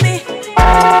feeling me.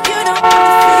 You know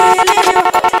I'm feeling you.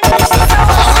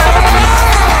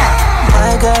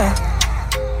 My girl,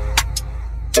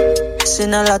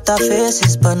 seen a lot of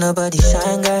faces, but nobody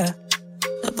shine, girl.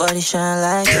 Nobody shine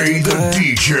like K you, the girl.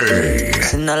 DJ.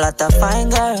 Seen a lot of fine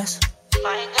girls.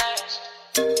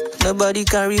 Nobody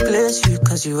can replace you,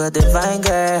 cause you are divine,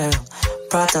 girl.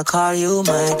 Proud to call you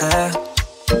my girl.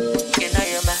 You know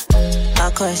you're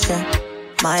my question,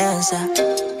 my answer,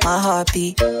 my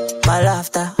heartbeat, my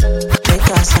laughter, mi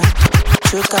casa,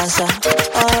 tu casa,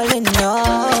 all in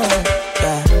all.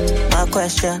 Yeah. My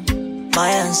question, my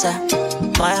answer,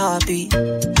 my heartbeat,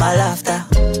 my laughter,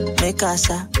 mi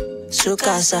casa, su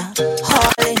casa,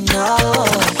 all in all.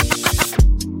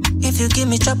 If you give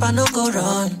me chop, I no go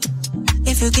run.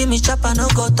 If you give me chop, I no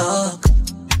go talk.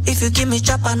 If you give me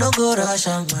chop, I no go rush.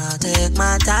 I'ma take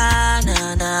my time,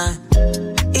 nah, nah.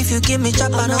 If you give me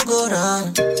chop, I no go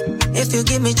run. If you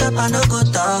give me chop, I no go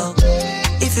talk.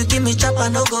 If you give me chop, I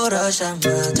no go rush. I'ma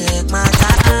take my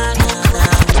time, nah,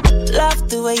 nah. Love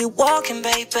the way you walking,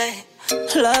 baby.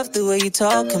 Love the way you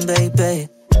talking, baby.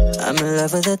 I'm in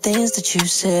love with the things that you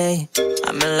say.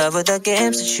 I'm in love with the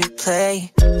games that you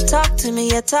play. Talk to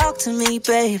me, yeah, talk to me,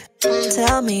 babe.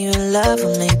 Tell me you're in love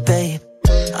with me, babe.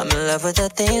 I'm in love with the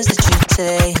things that you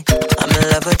say. I'm in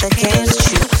love with the games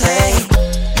that you play.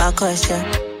 My question,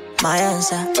 my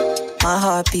answer, my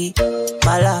heartbeat,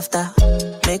 my laughter,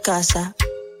 mi casa,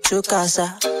 tu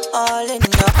casa, all in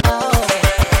all.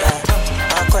 Yeah.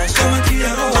 My question,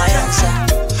 my answer,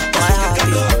 my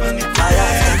heartbeat, my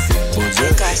laughter, mi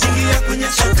casa,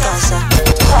 tu casa.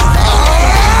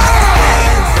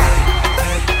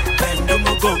 Bendo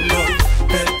mugongo,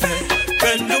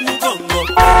 bendo mugongo.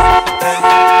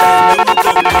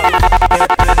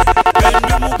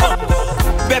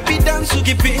 Baby dance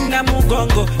ukipinda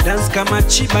mugongo, dance kama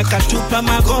chiba katupa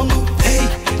magongo. Hey,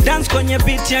 dance kwenye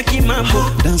beat ya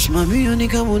kimambo. Dance mamio ni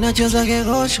kama unacheza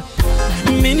kegosho.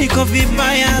 Mimi niko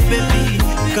vibaya baby,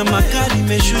 kama kali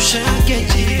meshusha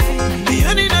keji.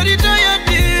 Yani narita ya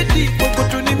didi, poko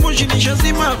tunimushi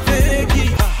nishazima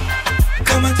feki.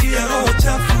 Kama tia roho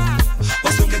chafu,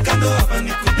 wasonge kando hapa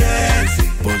ni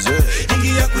kudensi.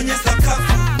 Ingia kwenye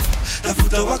sakafu,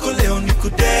 tafuta wako leo ni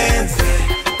kudensi.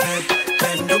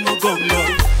 Bendo mugongo,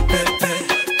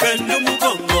 bendo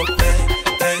mugongo,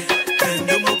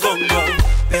 bendo mugongo,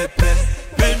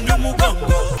 bendo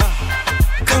mugongo.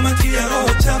 Kama tia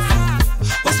roho chafu,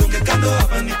 wasonge kando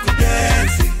hapa ni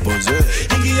kudensi.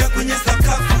 Ingia kwenye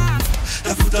sakafu,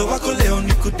 tafuta wako leo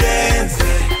ni kudensi.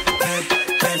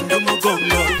 Bendo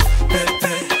mugongo,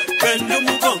 bendo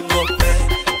mugongo,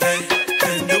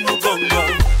 bendo mugongo,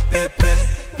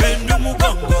 bendo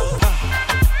mugongo.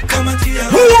 Kama tia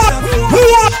roho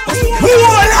chafu,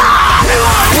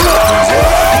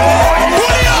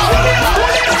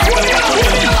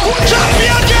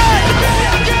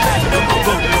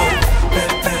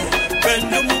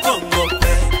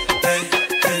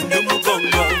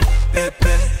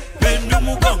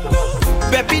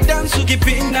 baby dance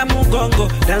ukipinda mugongo,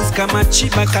 dance kama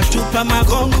chiba katupa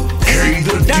magongo.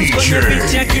 Dance kwenye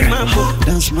beat ya kimambo,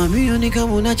 dance mamio ni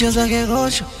kama unacheza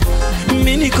kegosho.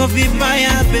 Mimi niko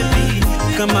vibaya baby,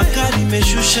 kama kali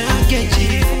meshusha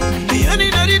keji.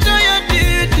 Yani narita ya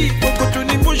didi, poko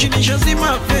tunimushi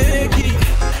nishazima feki.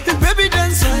 Baby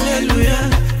dance hallelujah,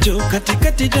 jo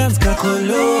katikati dance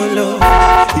kakololo.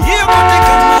 Hiyo kote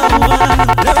kama ua,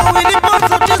 leo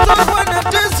wilipozo tizo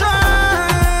wanatesa.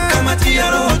 Kama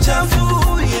tia roho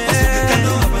chafu, yeah. Wasonge kando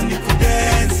hapa ni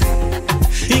kudensi.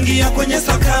 Ingia kwenye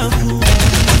sakafu,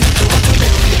 wako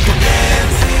leo ni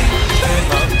kudensi.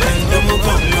 Bendo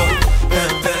mugongo,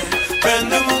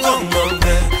 bendo mugongo,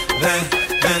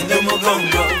 bendo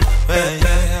mugongo,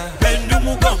 bendo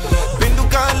mugongo.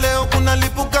 Pinduka leo kuna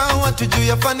lipuka watu juu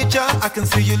ya furniture. I can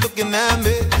see you looking at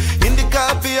me.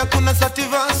 Indika pia kuna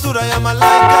sativa sura ya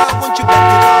malaika. Won't you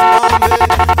back it up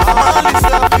on me?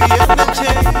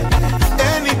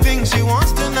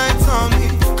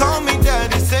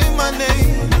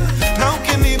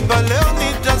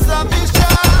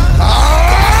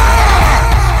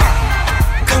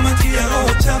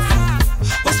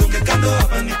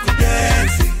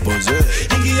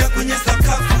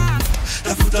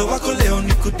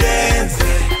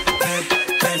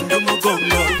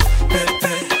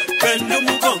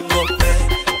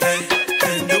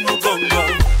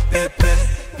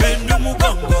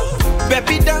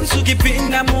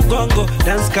 ukipinda mugongo,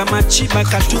 dance kama chiba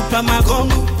katupa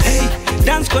magongo. Hey,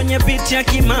 dance kwenye beat ya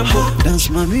kimambo. Dance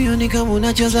mamio ni kama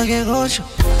unacheza kegosho.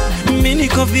 Mimi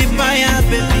niko vibaya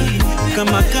baby,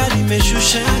 kama kali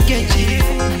meshusha keji.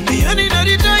 Yani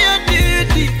narita ya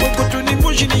didi, poko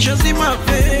tunimushi nishazima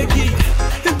feki.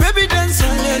 Baby dance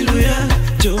hallelujah,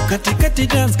 jo katikati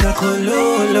dance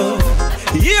kakololo.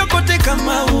 Hiyo kote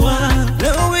kama ua,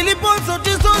 leo ilipozo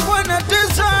tizo wana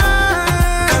tesa.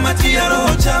 Kama tia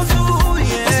roho chafu,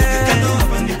 yeah. Kando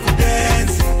hapa ni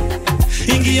kudance,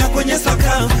 ingia kwenye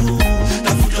sakafu,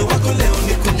 tafuta wako leo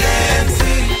ni kudance.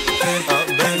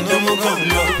 Bendo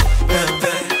mugongo,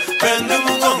 bendo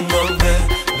mugongo,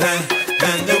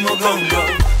 bendo mugongo,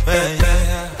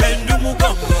 bendo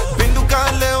mugongo.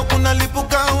 Pinduka leo kuna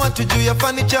lipuka watu juu ya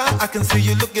furniture. I can see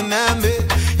you looking at me.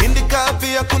 Indika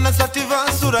pia kuna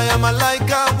sativa sura ya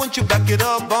malaika. Won't you back it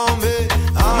up on me?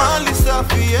 Mali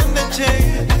safi and the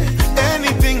chain.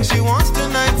 Anything she wants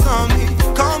tonight's on me.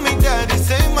 Call me daddy,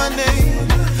 say my name.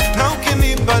 Now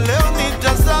ukinipa leo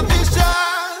nitasafisha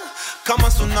kama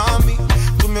tsunami.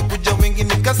 Tumekuja wengi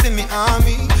nikasimi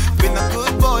ami. Been a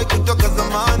good boy kutoka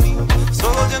zamani.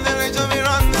 Solo generation we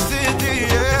run the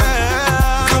city,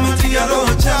 yeah. Kama tia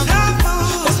roho chafu,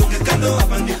 usuke kando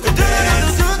hapa ni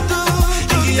kudance.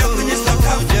 Ingia kwenye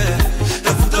sakafu, yeah.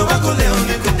 Tafuta wako leo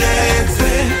ni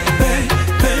kudance.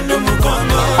 Bendo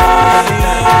mugongo,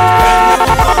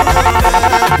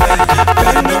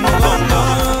 bendo mugongo,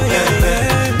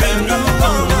 bendo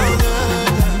mugongo.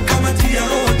 Kama tia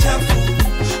roho chafu,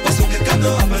 usuke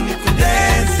kando hapa ni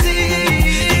kudance.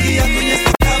 Ingia kwenye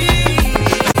sakafu,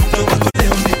 tafuta wako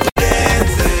leo ni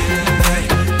kudance.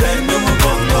 Bendo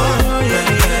mugongo,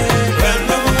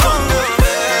 bendo mugongo,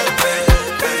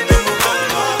 bendo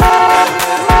mugongo.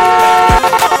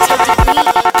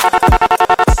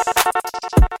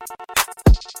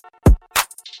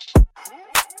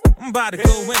 I'm about to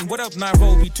go in. What up,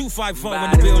 Nairobi? 254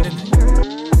 in the building.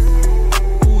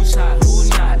 Who's hot, who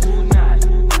not, who not?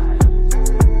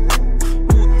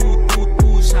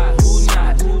 Who's hot, who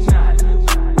not, who not?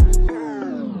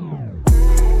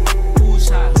 Who's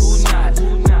hot, who not,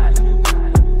 who not?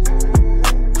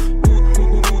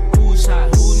 Who's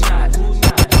hot, who not, who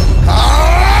not?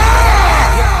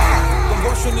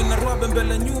 Convulsion in the rubber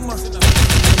mbele nyuma.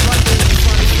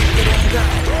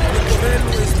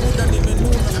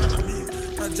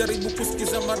 Najaribu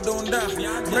kusikiza madonda.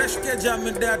 Fresh keja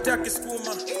amedea ataki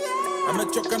skuma.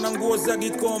 Amechoka na nguo za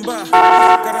Gikomba.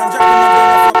 Karanja kuna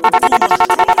dona kwa kutuma.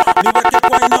 Niweke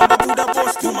kwa inamba buda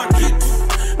boss. Tuma kitu,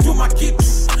 tuma kitu,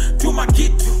 tuma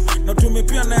kitu. Na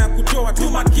tumepia na ya kutoa.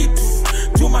 Tuma kitu,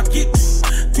 tuma kitu,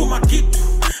 tuma kitu.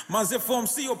 Maze form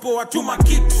sio poa. Tuma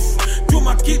kitu,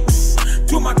 tuma kitu,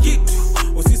 tuma kitu.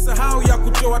 Usisahau ya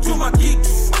kutoa. Tuma kitu,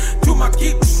 tuma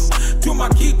kitu, tuma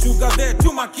kitu. Got there,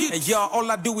 tuma kitu. Hey y'all,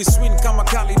 all I do is swing kama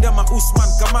Kali Dama Usman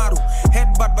Kamaru.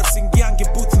 Headbutt basingiangi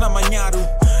booth na manyaru.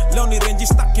 Leo ni range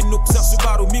staki nuks ya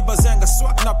Subaru. Miba zenga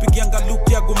swag na pigianga look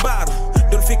ya gumbaru.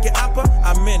 Don't fike hapa,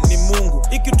 amen ni Mungu.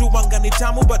 Ikituwanga ni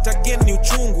tamu but again ni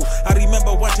uchungu. I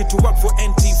remember wanting to work for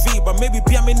NTV, but maybe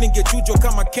pia mimi ningechujo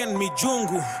kama Ken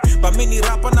Mijungu. But mimi ni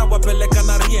rapa na wapeleka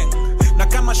na rieng. Na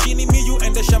kama shini miyu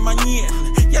endesha manyien.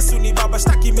 Yesu ni baba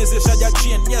staki mezesha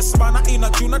jachien. Yes bana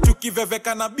inachuna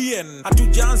tukiveveka na bien.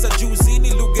 Hatujaanza juzi ni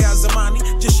lugha ya zamani.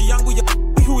 Jeshi yangu ya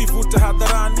huivuta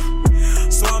hadharani.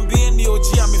 So ambieni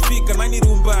OG amefika. Na ini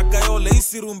rumba ya Kayole,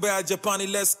 isi rumba ya Japani,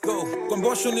 let's go.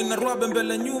 Convulsion ina rwabe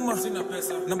mbele nyuma. Sina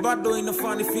pesa na bado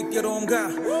inafani fike ronga.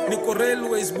 Niko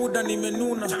railways buda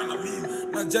nimenuna.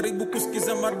 Najaribu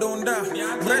kusikiza madonda.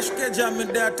 Fresh keja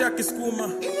amedea ataki skuma.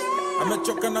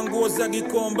 Amechoka na nguo za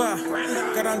Gikomba.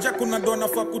 Karanja kuna dona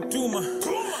fa kutuma.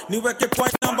 Niweke kwa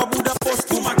namba buda post.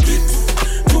 Tuma kitu,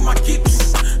 tuma kitu,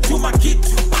 tuma kitu.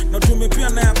 Na tumepia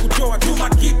na ya kutoa. Tuma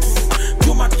kitu,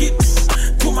 tuma kitu,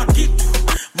 tuma kitu.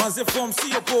 Maze form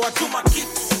sio poa. Tuma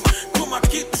kitu, tuma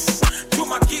kitu,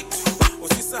 tuma kitu.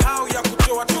 Usisahau ya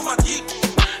kutoa. Tuma kitu,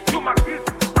 tuma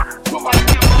kitu, tuma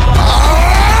kitu.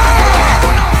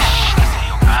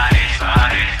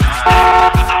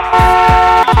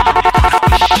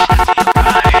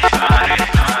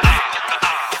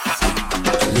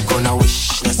 Niko na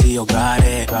wish na sio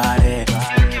gare.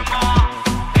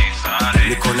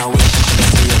 Niko na wish na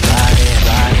sio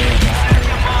gare.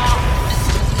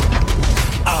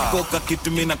 Akoka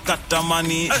kitu mina kata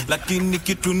mani, lakini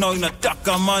kitu nao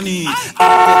inataka mani.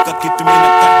 Akoka kitu mina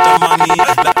kata mani,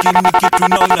 lakini kitu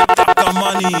nao inataka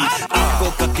mani.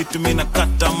 Akoka kitu mina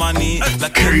kata mani,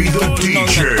 lakini kitu nao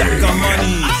inataka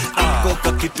mani.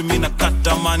 Akoka kitu mina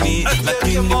kata mani,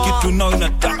 lakini kitu nao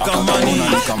inataka mani.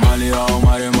 Nikamali au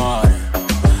mare mare,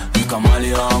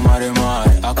 nikamali au mare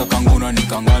mare. Aka kanguna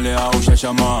nikangale au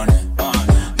ushashamane.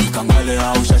 Nikangale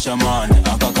au shashamane.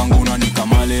 Akakanguna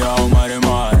nikamale au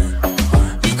maremare.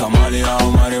 Nikamale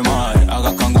au maremare.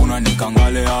 Akakanguna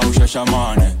nikangale au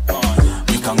shashamane.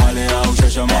 Nikangale au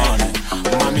shashamane.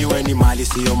 Mami we ni mali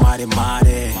siyo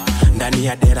maremare. Ndani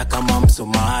ya dera kama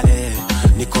msomare.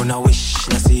 Niko na wish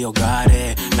na siyo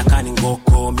gare. Nakani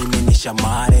ngoko mimi ni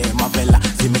shamare. Mavela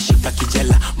zimeshika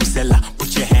kijela. Msela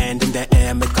put your hand in the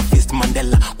air. Make a fist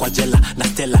Mandela. Kwa jela na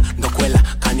stella ndokwela.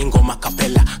 Kani ngoma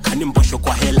kapela. Kani mbosho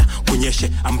kwa hela.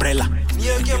 Kunyeshe umbrella.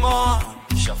 Nyekemon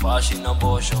Shafashi na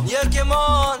bosho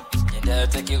Nyekemon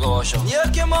Nyedete kigosho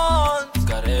Nyekemon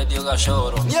Karedio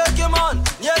gashoro Nyekemon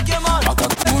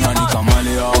Akakanguna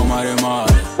nikamale au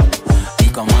maremare.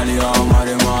 Nikamale au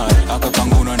maremare.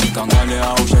 Akakanguna nikangale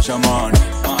au shashamane.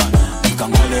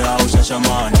 Nikangale au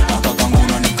shashamane.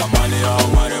 Akakanguna nikamale au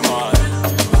maremare.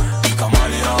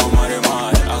 Nikamale au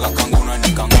maremare. Akakanguna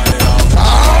nikangale au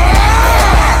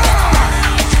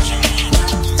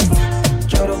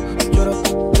Choro, choro,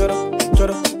 choro,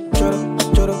 choro, choro,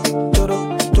 choro, choro,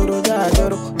 choro, ya,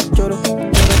 choro, choro, choro,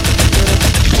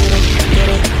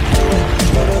 choro,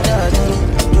 choro, ya, choro,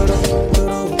 choro,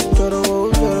 choro, choro,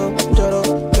 choro,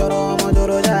 choro, amo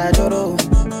choro, ya, choro.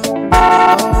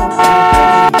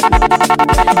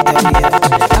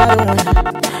 I don't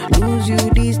wanna lose you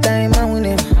this time, I win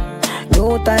it.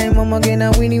 No time, I'm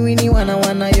gonna winnie,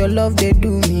 wanna your love, they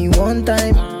do me one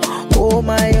time. Oh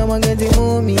my, I'm getting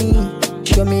mommy.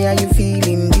 Show me how you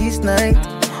feeling this night.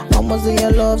 I'ma say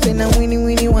your love, say now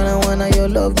winnie, wanna your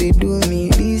love, they do me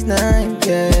this night,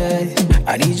 yeah.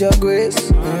 I need your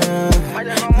grace,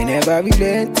 me never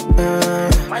relent, my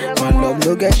love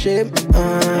no get shame,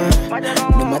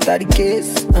 no matter the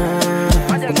case,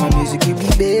 my music give me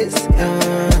bass,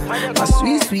 my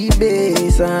sweet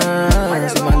bass, so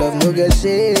my love no get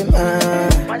shame,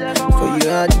 for you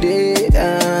all day,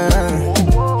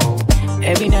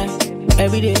 every night,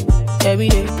 every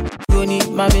day, you need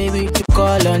my baby to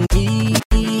call on me,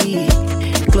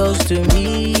 close to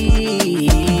me,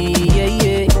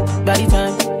 yeah. By the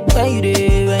time when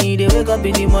you dey wake up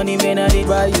in the morning, man, I dey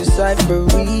buy you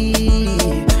cyphery,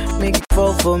 make it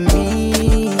fall for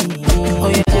me. Oh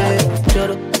yeah,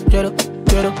 choro, choro,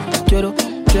 choro, choro,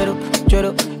 choro,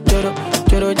 choro, choro,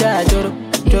 choro, ja, choro,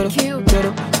 choro,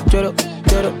 choro, choro,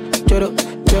 choro, choro,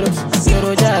 choro, choro,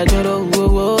 ja, choro,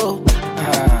 whoa.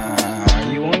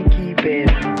 You won't keep it.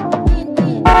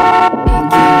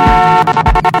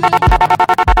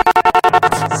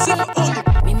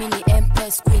 Mimi ni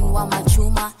Empress Queen wa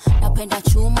machuma. Napenda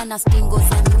chuma na stingo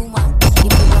za nyuma.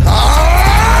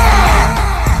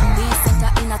 Hii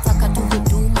senta inataka tu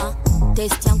huduma.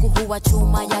 Taste yangu huwa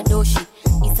chuma ya doshi.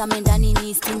 Isame ndani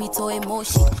ni steam itoe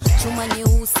moshi. Chuma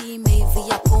nyeusi imeivi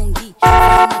ya pongi.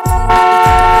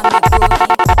 Ama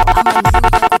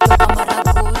nduya kutoka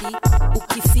Maragoli.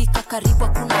 Ukifika karibu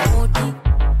kuna hodi.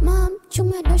 Mom,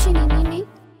 chuma ya doshi ni nini?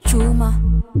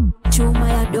 Chuma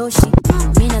ya doshi.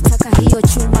 Mimi nataka hiyo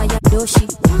chuma ya doshi.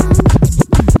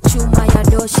 Chuma ya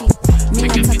doshi. Mimi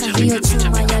nataka hiyo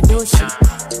chuma ya doshi.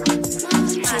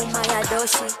 Chuma ya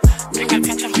doshi. Mimi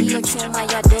nataka hiyo chuma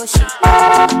ya doshi.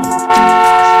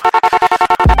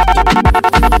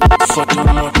 Foto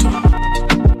moto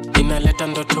inaleta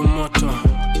ndoto moto.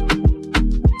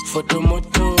 Foto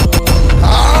moto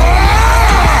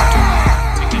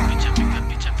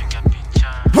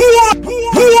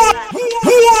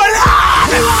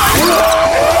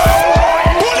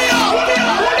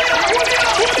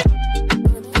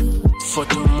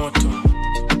Foto moto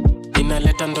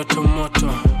inaleta ndoto moto.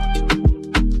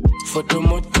 Foto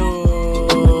moto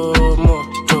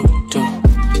moto to.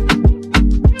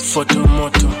 Foto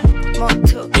moto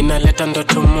inaleta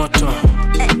ndoto moto.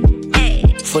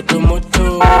 Foto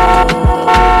moto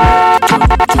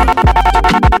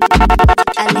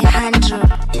Alejandro,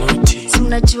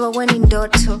 tunajua wewe ni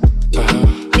ndoto.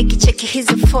 Nikicheki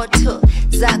hizo foto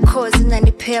zako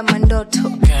zinanipea mandoto.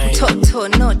 Mtoto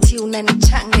noti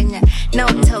unanichanganya.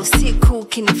 Naota usiku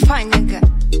ukinifanyaga.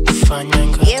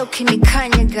 Yeah,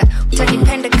 ukinikanyaga.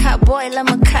 Utanipenda ka boy la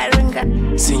makaranga.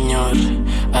 Signor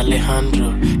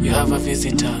Alejandro, you have a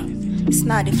visitor.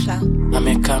 Snotty flow.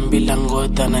 Amekambila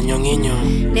ngodha na nyonginyo.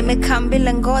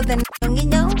 Nimekambila ngodha na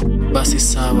nyonginyo. Basi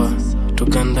sawa,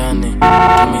 tukandane,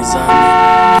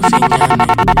 tumizane, tufinyane.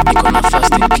 Niko na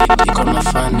first kit, niko na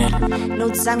funnel.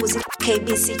 Notes zangu ziko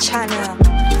KBC channel.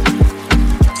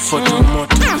 Foto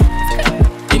moto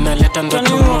inaleta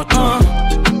ndoto moto.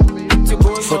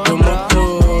 Foto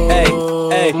moto.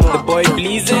 Hey, the boy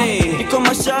please. Niko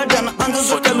mashada na anza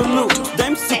za kalulu.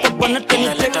 Dime super bana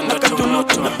tena tek na katulu.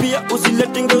 Na pia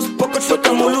uzilete ngos pocket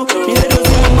foto mulu. Ni hero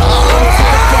zima.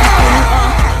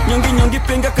 Nyongi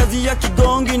penga Nasikia kazi ya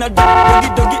kigongi na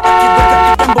dogi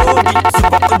akibeka itambodi.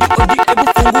 Super odi ebu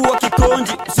fungua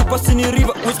kikonji. Super sini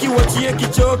river whisky wachie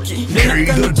kichoki.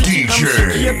 Nena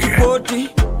namshikia kipoti.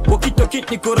 Wakitoki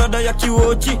niko rada ya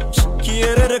kiwochi.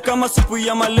 Kierere kama supu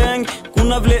ya malenge.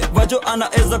 Kuna vile vajo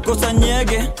anaeza kosa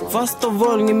nyege. First of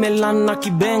all nimelana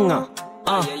kibenga.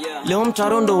 Leo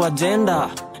mtarondo wa jenda.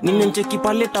 Nimencheki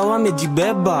pale tawa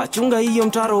mejibeba. Chunga hiyo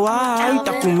mtaro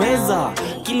itakumeza.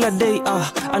 Kila day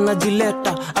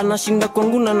anajileta. Anashinda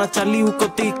kwangu na nachali huko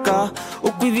tika.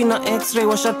 Huku hivi na x-ray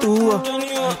washatuua.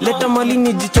 Leta mali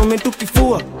nijichome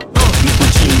tukifua.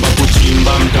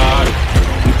 Kuchimba mtaro.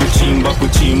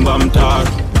 Kuchimba mtaro.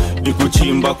 Ni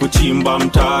kuchimba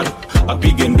mtaro.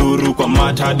 Apige nduru kwa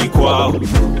mata hadi kwao.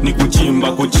 Ni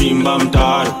kuchimba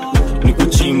mtaro. Ni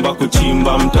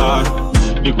kuchimba mtaro.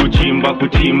 Ni kuchimba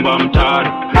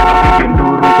mtaro. Apige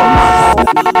nduru kwa mata.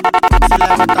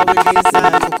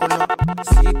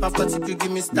 Sleep after till you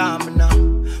give me stamina.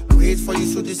 Wait for you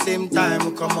so the same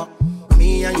time come up.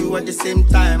 Me and you at the same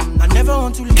time. I never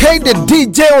want to leave. K the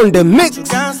DJ on the mix. You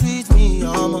dance with me,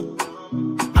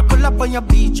 I pull up on your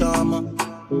beach,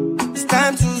 It's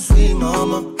time to swim,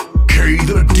 K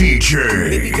the DJ.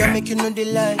 Baby girl, make you know the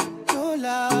lie.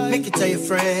 Make it tell your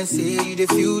friends, say you dey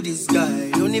feel this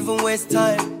guy. Don't even waste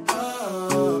time.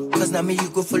 Cause now me you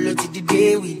go follow till the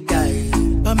day we die.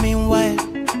 But meanwhile,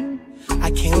 I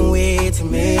can't wait to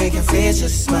make your face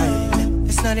just smile.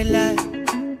 It's not a lie.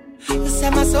 You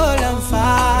set my soul on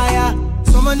fire.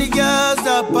 So many girls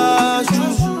that pass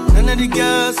you. None of the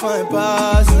girls find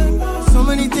pass you. So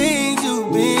many things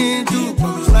you've been through.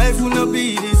 Promise life will not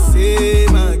be the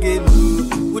same again.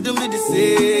 Wouldn't be the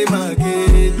same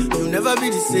again. You'll never be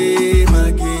the same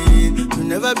again. You'll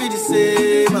never be the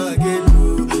same again.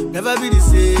 Never be the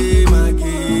same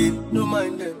again. Don't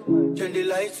mind them, can they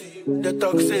lie to you? The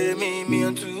talk say me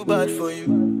I'm too bad for you.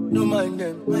 Don't mind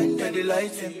them, can they lie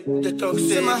to you? The talk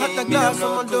say my heart a glass,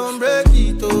 someone don't break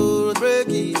it, oh, break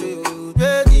it, oh,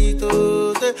 break it,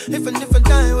 oh. If a different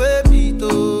time we beat,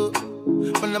 oh,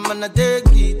 when I'm gonna take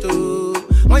it, oh.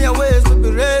 On your waist, we be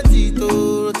ready to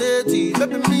rotate it.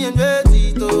 Baby, me and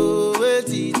ready to wait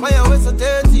it. On your waist, I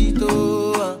take it,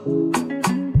 oh.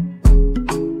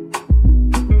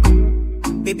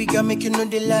 Baby girl, make you know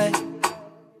the lie.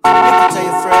 Make you tell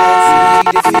your friends,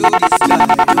 see they feel this guy.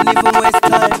 Don't even waste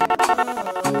time.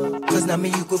 Cause now me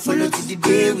you go follow till the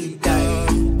day we die.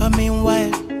 But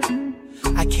meanwhile,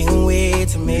 I can't wait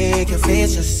to make your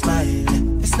face just smile.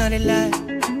 It's not a lie.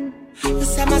 You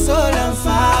set my soul on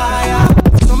fire.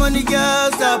 So many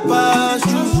girls that pass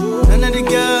through. None of the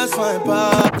girls find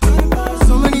pass.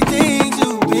 So many things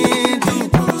you've been through.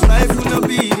 Promise life will not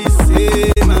be the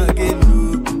same again.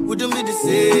 Wouldn't be the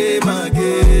same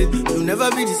again. You'll never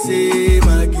be the same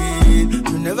again.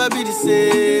 You'll never be the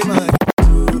same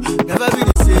again. Never be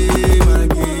the same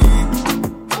again.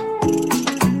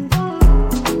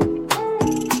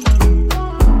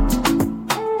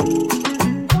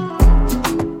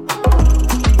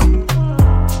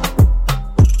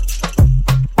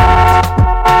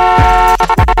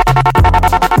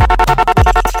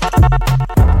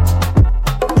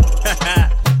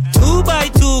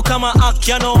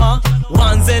 Kianoa,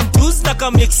 ones and twos like a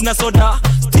mix na soda.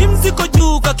 Steam ziko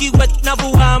juu kakiwet na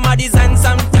buha. Ma design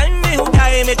sometime me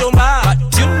hudai metomba.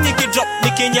 But tune niki drop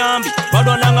niki nyambi.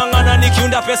 Bado nangangana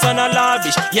nikiunda pesa na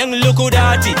lavish. Young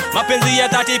lukudati, mapenzi ya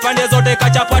 30 pande zote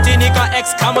kachapati nika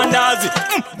ex kamandazi.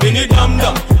 Mini dam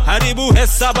dam, haribu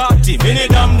hesabati. Mini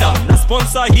dam dam, na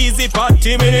sponsor hizi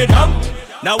party. Mini dam,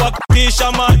 na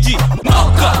wakutisha maji.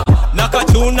 Moka, na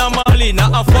kachuna mali. Na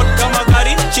afford kama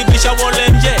gari, chibisha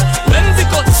wolenje.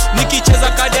 Wenziko,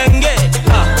 nikicheza kadenge.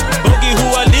 Bogi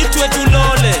huwa litwe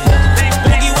tulole.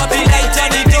 Bogi wapi laita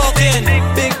ni token.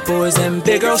 Big boys and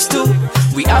big girls too.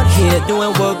 We out here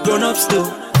doing what grown-ups do.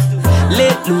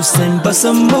 Let loose and bust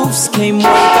some moves. Came 1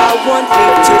 by 1,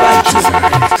 2 by 2.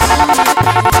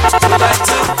 2 by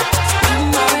 2.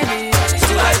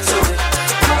 2 by 2.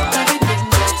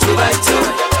 2 by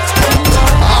 2.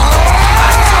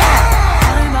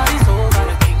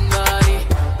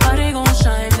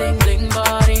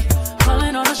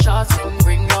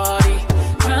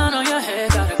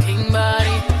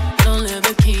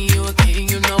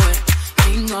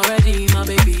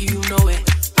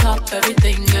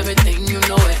 Everything, you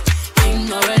know it.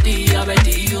 King already,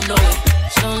 you know it.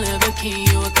 She don't live a king,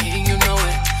 you a king, you know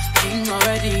it. King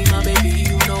already, my baby,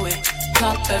 you know it.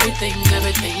 Top everything, you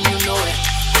know it.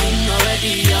 King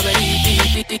already,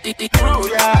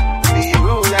 ruler, the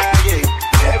ruler, yeah.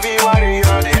 Everybody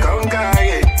on the conquer,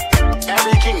 yeah.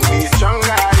 Every king be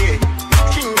stronger, yeah.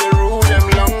 King the rule them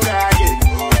longer, yeah.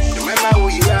 Remember who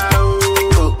you are,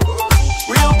 oh.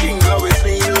 Real king always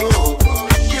be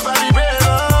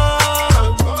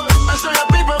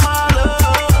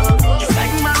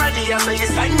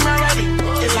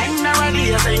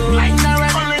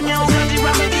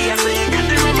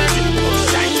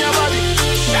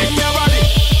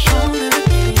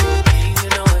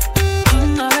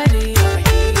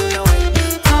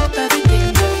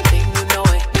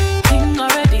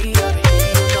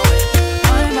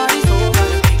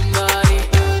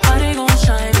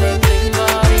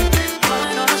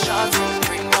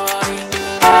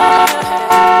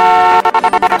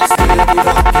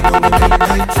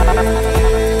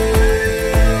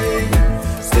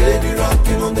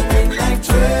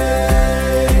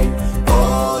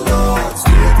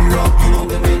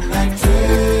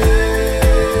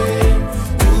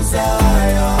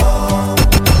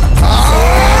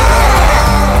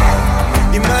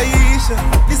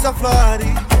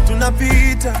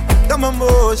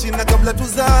moshi na kabla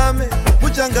tuzame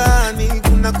mchangani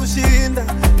kuna kushinda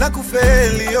na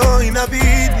kufeli,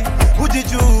 inabidi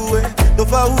ujijue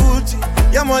tofauti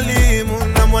ya mwalimu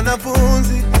na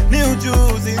mwanafunzi ni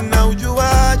ujuzi na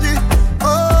ujuaji.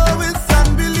 Oh, it's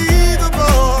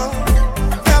unbelievable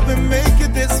that we make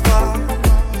it this far,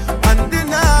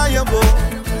 undeniable.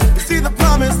 You see the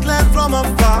promised land from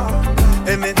afar,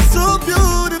 and it's so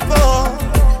beautiful,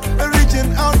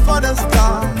 reaching out for the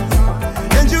stars.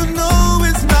 And you know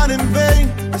it's not in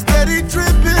vain, steady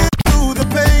tripping through the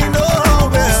pain. Oh,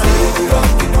 well, steady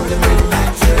rocking on the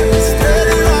midnight train,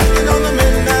 steady rocking on the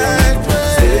midnight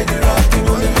train, steady rocking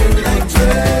on the midnight train.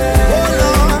 Oh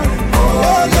Lord, oh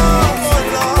Lord, oh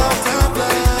Lord, time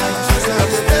flies.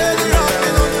 Steady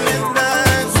rocking on the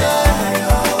midnight train.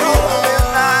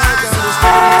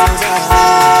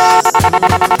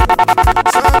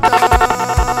 So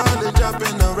darling, jump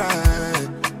in the ride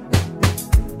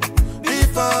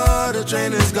before the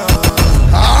train is gone.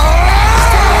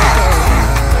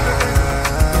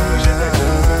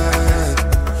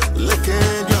 Look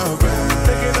in your eyes.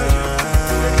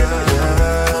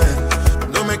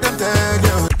 Don't make them tag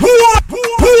you.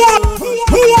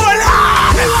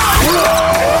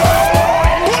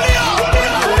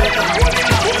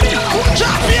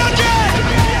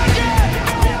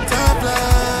 Time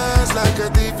flies like a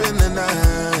thief in the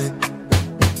night.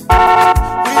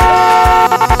 We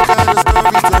all got a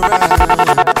story to write.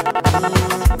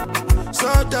 So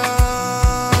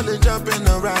darling, jump in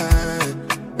the ride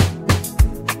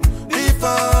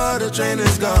before the train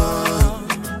is gone.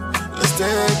 Let's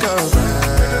take a ride.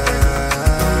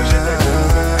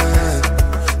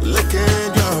 Look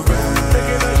in your eyes.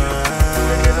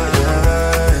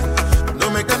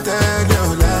 Don't make them tag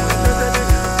your life.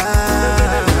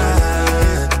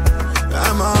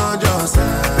 I'm on your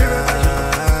side.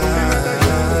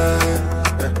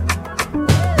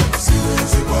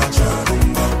 Siwezi kuacha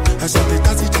rumba. Asante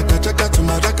kazi chaka chaka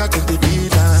tumaraka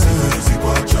tentipita. Siwezi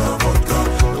kuacha vodka.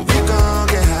 We gon'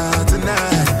 get high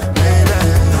tonight, baby.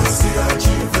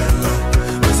 Nasiachi vela.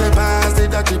 We say pass the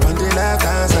dirty on the left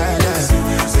hand side, yeah.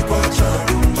 Siwezi kuacha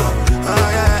rumba. Oh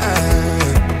yeah.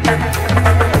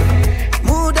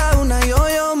 Muda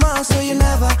unayoyoma, so you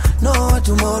never know what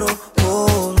tomorrow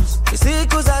holds.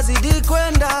 Siku zazidi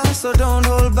kwenda, so don't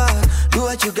hold back. Do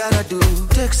what you gotta do.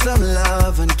 Take some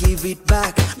love and give it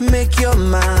back. Make your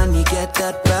money, get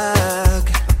that back.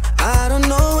 I don't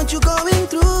know what you're going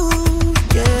through,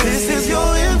 yeah. This is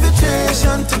your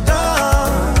invitation to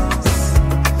dance.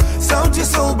 Sauti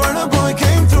Soul Burner Boy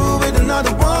came through with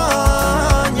another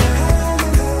one, yeah.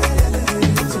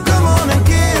 So come on and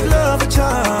give love a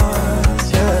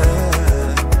chance, yeah.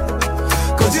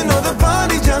 Cause you know the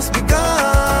party just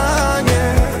begun,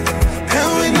 yeah.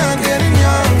 And we're not getting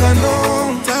younger, no.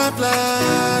 Time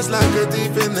flies like a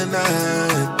thief in the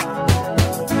night.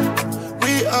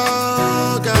 We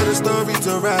all got a story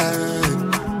to write.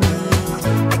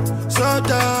 So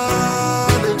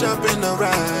darling, jump in the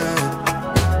ride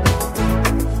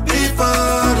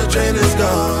before the train is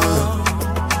gone.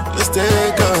 Let's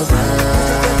take a ride.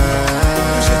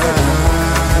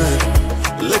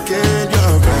 Look in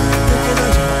your eyes.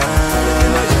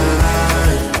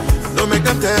 Don't make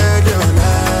them tag your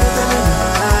life.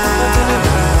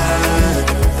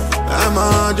 I'm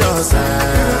on your side.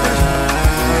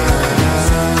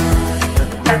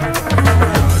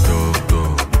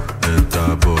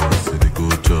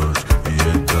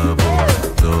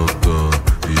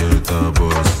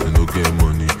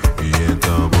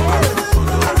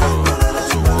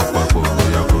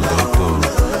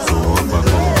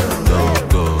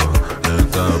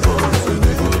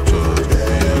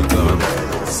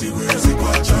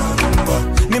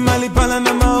 Ni malipala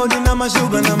na maodi na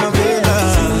mashuga na mavela.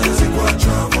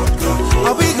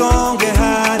 Are we gon' get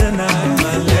high tonight,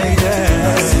 my lady?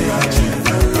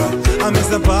 I miss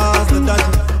the boss, the Dutch,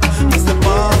 miss the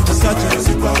boss, the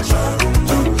touch.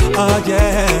 Oh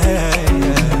yeah.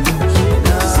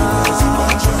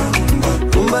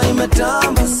 Rumba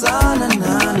imetamba sana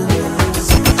nana.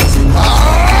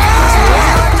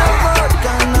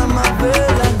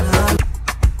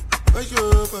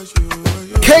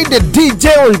 K the DJ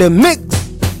on the mix.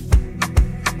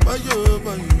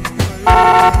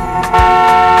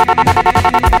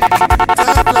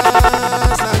 Time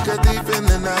flies like a thief in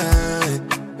the night.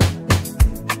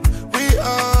 We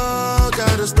all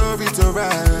got a story to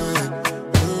write.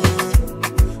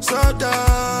 So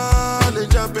darling,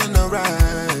 jump in the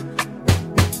ride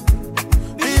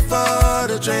before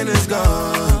the train is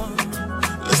gone.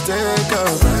 Let's take a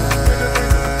ride.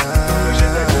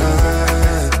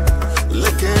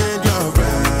 Look in your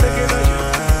eyes.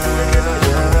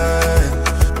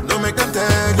 Don't make them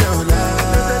tag your life.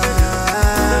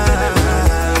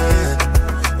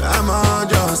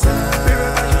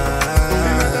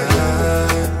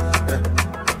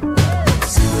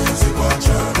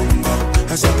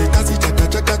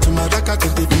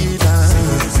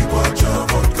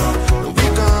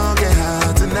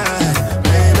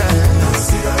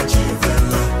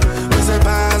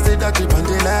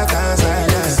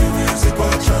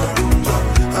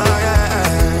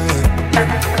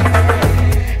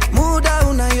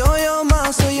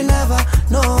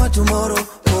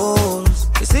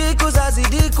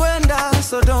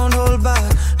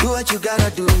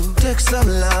 gotta do. Take some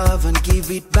love and give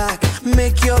it back.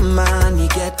 Make your money,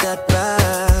 get that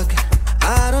back.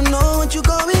 I don't know what you're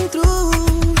going through.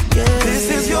 Yeah. This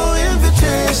is your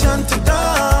invitation to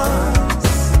dance.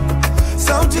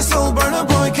 Salty soul burner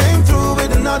boy came through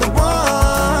with another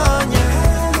one.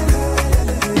 Yeah.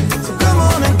 So come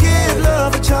on and give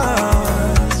love a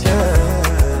chance.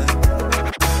 Yeah.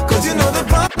 Cause you know the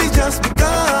party just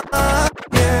begun.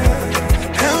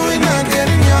 Yeah. And we're not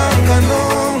getting younger, no.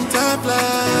 Time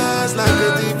flies like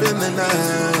we're deep in the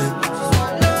night.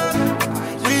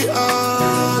 We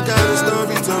all got a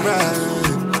story to write.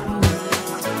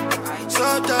 So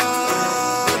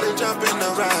darling, jump in the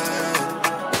ride.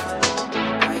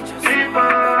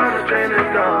 Before the train is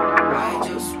gone.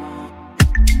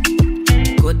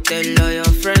 Go tell all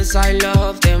your friends I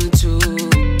love them too.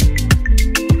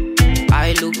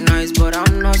 I look nice but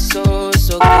I'm not so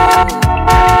good.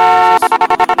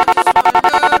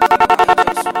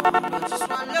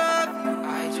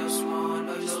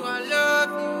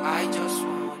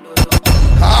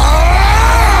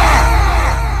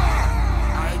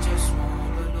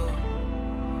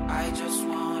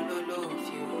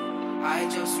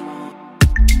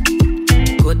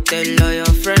 Go tell all your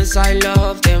friends I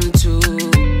love them too.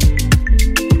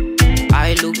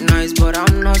 I look nice but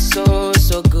I'm not so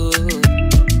good.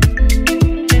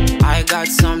 I got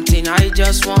something I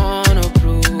just wanna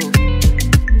prove.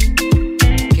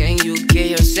 Can you get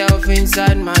yourself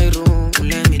inside my room?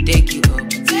 Let me take you up.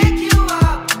 Take you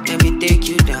up. Let me take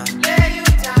you down. Lay you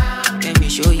down. Let me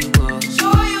show you up.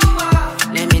 Show you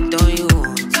up. Let me turn you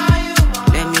on. Turn you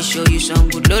on. Let me show you some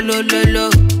good lo lo lo lo.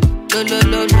 Lo lo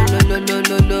lo lo lo lo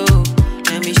lo lo.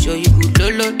 Let me show you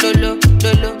good lo lo lo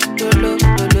lo lo lo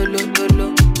lo lo lo lo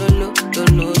lo lo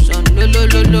lo son lo lo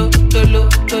lo lo lo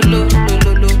lo lo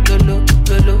lo lo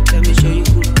lo lo. Let me show you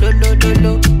good lo lo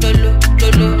lo lo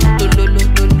lo lo lo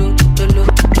lo lo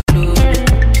lo.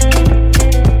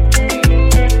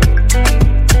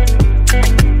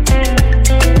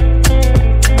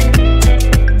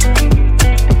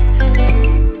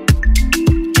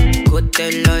 Go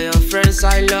tell all your friends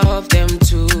I love them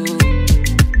too.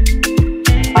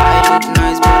 I look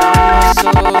nice but I'm not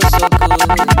so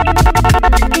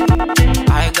good.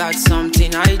 I got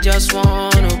something I just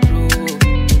wanna prove.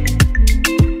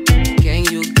 Can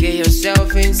you get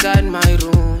yourself inside my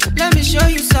room? Let me show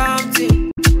you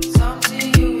something.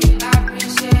 Something you will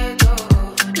appreciate.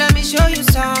 Oh. Let me show you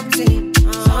something.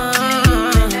 Something you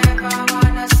will never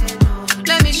wanna say no.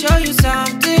 Let me show you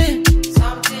something.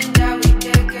 Something that will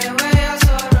take away your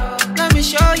sorrow. Let me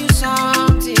show you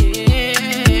something.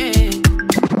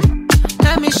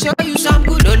 Let me show you some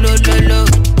good lo lo lo lo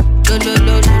lo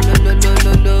lo lo lo lo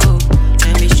lo lo.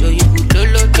 Let me show you good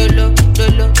lo lo lo lo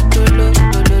lo lo lo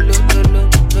lo lo lo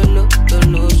lo lo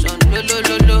lo son lo lo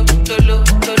lo lo lo lo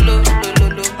lo lo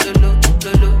lo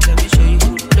lo lo. Let me show you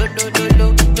good lo lo lo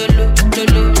lo lo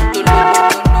lo lo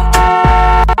lo.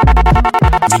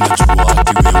 Minajua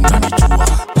kiwe unanijua,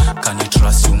 kani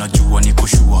trust unajua niko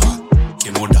sure.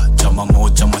 Kemoda chama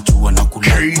moja machua na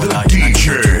kula wala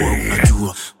inajua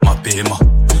unajua mapema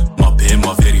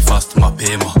mapema very fast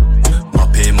mapema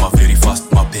mapema very fast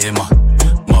mapema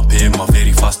mapema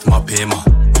very fast mapema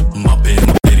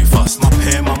mapema very fast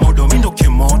mapema modo mindo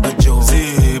kemoda jo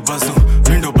zi bazo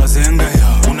mindo bazenga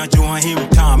ya unajua hii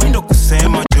mtaa mindo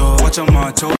kusema jo wacha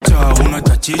machota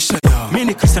unatachisha ya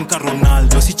mimi Cristiano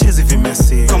Ronaldo sichezi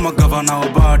vimesi kama gavana wa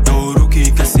bado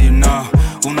ruki kasina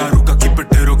unaruka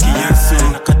kipetero kiyesu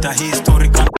nakata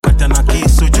historical kata na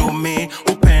kisu jumi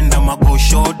upenda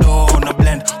magoshodo na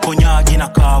blend konyagi na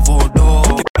kavodo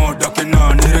moda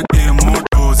kenani rege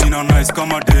modo zina nice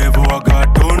kama devo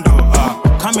agatondo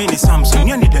kama ni Samsung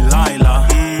yani Delilah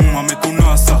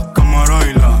amekunasa kama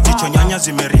Roila jicho nyanya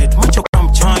zimerate macho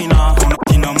kama China kuna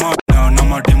kina magna na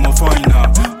mademo fina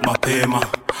mapema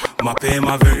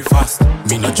mapema very fast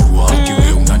mimi najua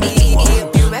kiwe unanijua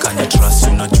kani trust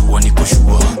unajua niko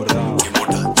sure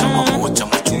kemoda chama moja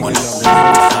machua na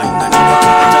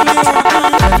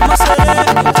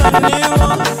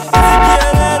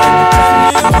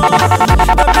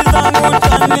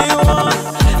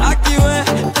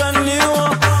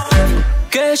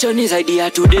kesho ni zaidi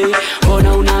ya today.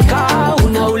 Mbona unakaa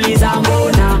unauliza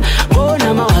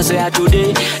mbona mawazo ya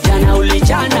today. Jana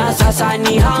ulichana sasa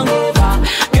ni hangover.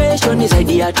 Kesho ni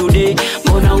zaidi ya today.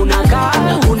 Mbona unakaa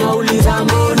unauliza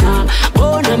mbona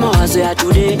mawazo ya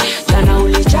today. Jana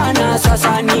ulichana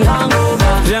sasa ni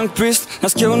hangover. Young priest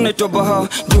nasikia unaitwa baha.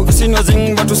 Juu sina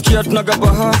zing batu sikia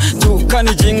tunagabaha. Juu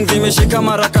kani jing zimeshika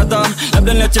mara kadhaa.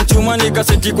 Labda niache chuma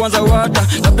nikaseti kwanza wata.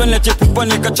 Labda niache pupa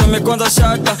nikachome kwanza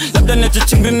shata. Labda niache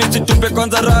chingri nisitupe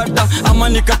kwanza rata. Ama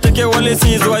nikateke wale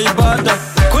sizwa ibada.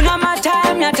 Kuna mata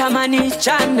natamani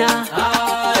chana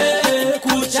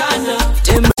kuchana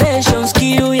temptations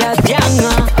kiu ya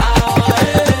janga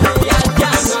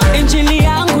injili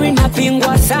yangu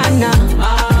inapingwa sana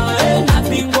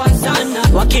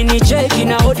wakinicheki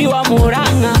na odi wa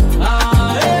Muranga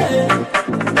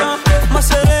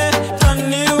Masere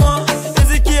taniwa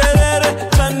Ezekielere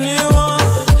taniwa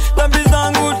Dhambi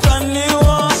zangu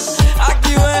taniwa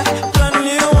Akiwe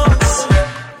taniwa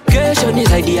kesho ni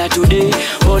zaidi ya today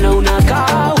mbona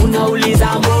unakaa unauliza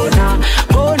mbona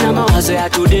mawazo ya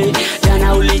today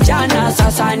jana ulichana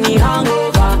sasa ni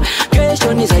hangover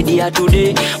kesho ni zaidi ya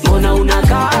today mbona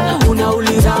unakaa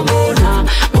unauliza mbona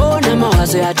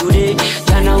mawazo ya today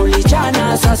jana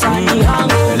ulichana sasa ni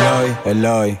hangover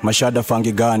Eloi, mashada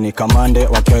fangi gani kamande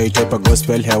wakiwaitepa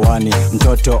gospel hewani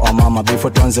mtoto wa mama bifo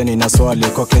tonzeni na swali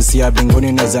kwa kesi ya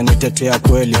binguni naweza nitetea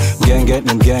kweli mgenge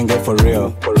ni mgenge for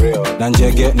real na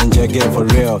njege ni njege for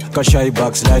real kashai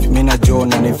backslide mina jo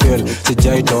na ni feel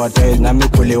sijaito watai na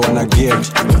mikuliwa na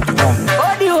guilt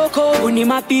odi hoko ni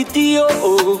mapitio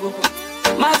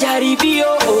majaribio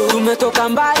tumetoka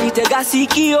mbali tega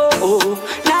sikio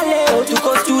na leo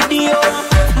tuko studio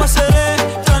Masere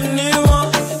taniwa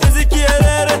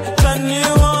Ezekielere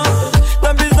taniwa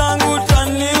Dhambi zangu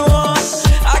taniwa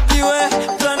Akiwe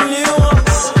taniwa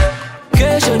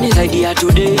kesho ni zaidi ya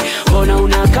today mbona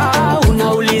unakaa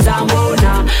unauliza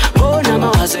mbona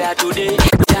mawazo ya today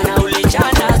jana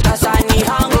ulichana sasa ni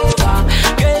hangover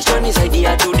kesho ni zaidi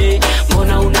ya today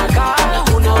mbona unakaa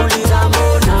unauliza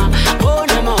mbona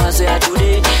mawazo ya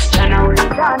today jana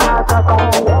ulichana sasa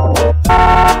ni hangover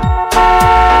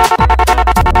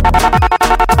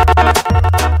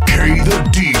K the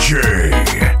DJ.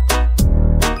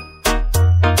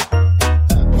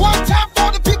 One time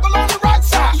for the people on the right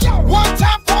side. One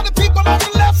time for the people on the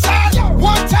left side.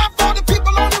 One time for the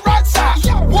people on the right side.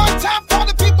 One time for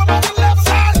the people on the left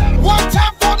side. One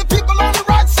time for the people on the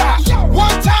right side.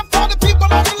 One time for the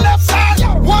people on the left side.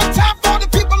 One time for the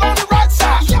people on the right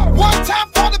side. One time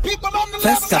for the people on the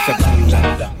left side. Cafe banga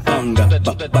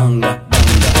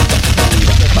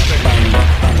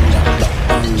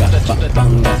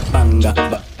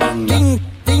Ding,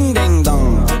 ding, ding,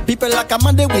 dong. People like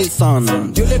Amanda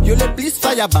Wilson. Dieu le plus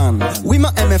fireban. Oui,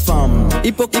 ma MFM.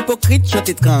 Hypocrite, je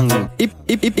t'étrangle.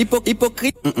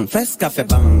 Hypocrite. Fes café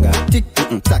banga. Tic,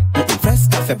 tac. Fes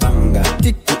café banga.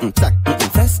 Tic, tac.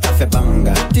 Fes café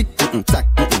banga. Tic, tac.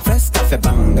 Fes café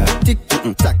banga. Tic,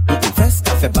 tac. Fes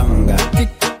café banga. Tic,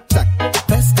 tac.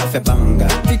 Fes café banga.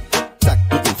 Tic, tac.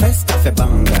 Fes café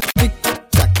banga. Tic,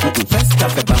 tac. Fes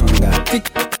café banga.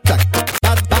 Tic, tac.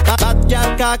 Bad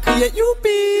gal ka kriye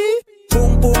youpi.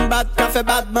 Boom boom bad café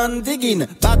bad man digging.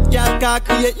 Bad gal ka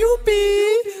kriye youpi.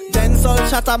 Dancehall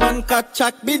chataman kat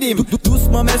chak bidim.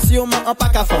 Doucement messieurs man en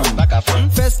pack à fond.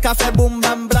 Fes café boom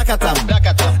bam blakatam.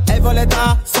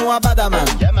 Evoleta son à badaman.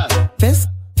 Fes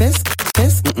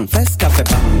café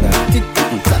banga. Tic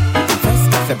tac. Fes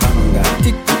café banga.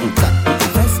 Tic tac.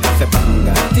 Fes café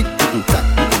banga. Tic tac.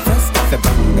 Fes café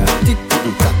banga. Tic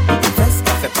tac. Fes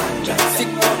café banga. Tic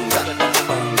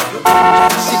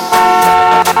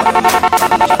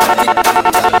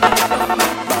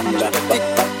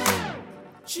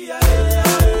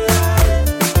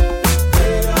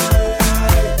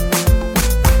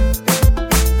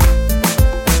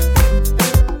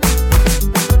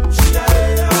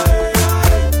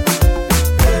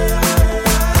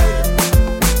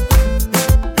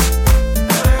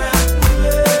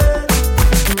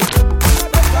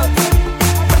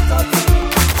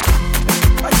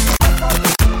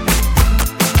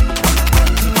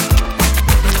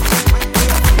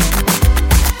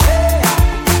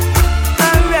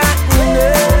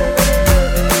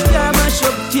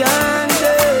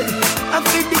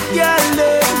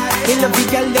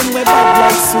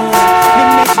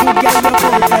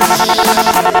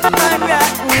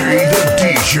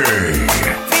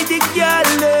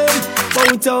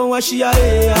She a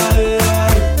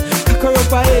cock her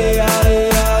up a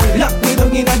lock me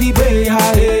down inna the bay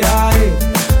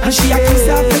and she a kiss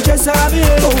off the dress of me.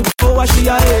 Oh, what she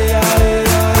a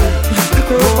cock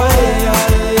her up a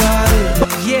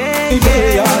yeah.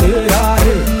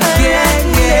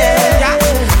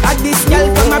 At this girl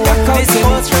come a back out, I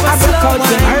back out.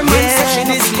 Her man said she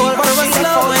this cold, but she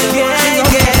slow.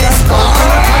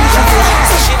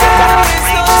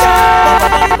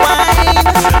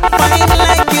 Wine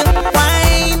like you,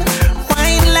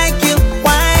 wine like you,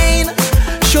 wine.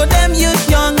 Show them you're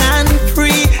young and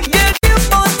free. Get your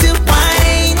body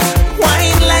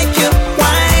wine like you,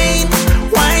 wine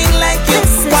like you,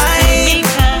 wine.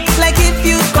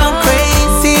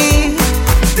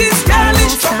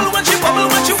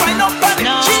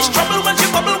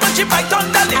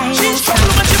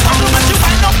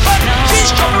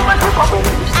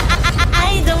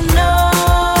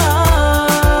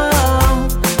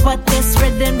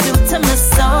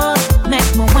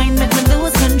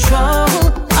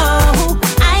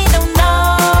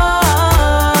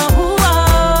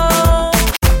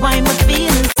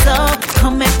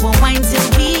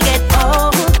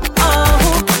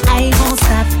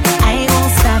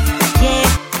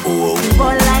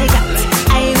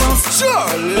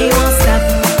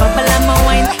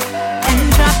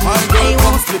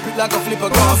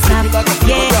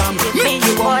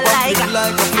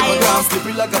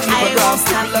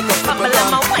 Girl,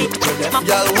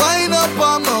 wind up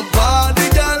on my body,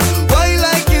 girl. Why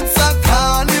like it's a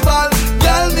carnival?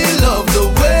 Girl, me love the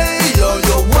way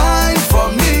you wine for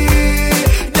me.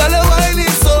 Girl, your wine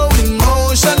is so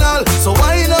emotional. So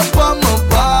wind up on my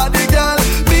body, girl.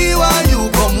 Me while you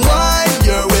come wine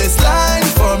your waistline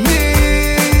for me.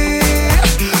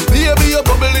 Baby, you're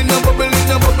bubbling, you're bubbling,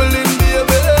 you're bubbling,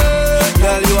 baby.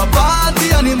 Girl, you a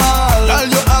party animal. Girl,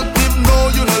 you active,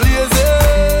 no, you no lazy.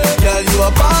 Girl, you a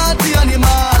party animal.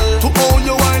 To own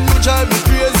your wine, you drive me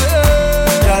crazy.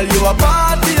 Girl, you a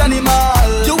party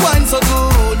animal. You wine so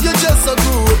good, you just so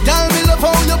good. Girl, me love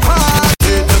how you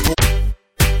party.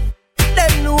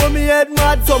 Them know me head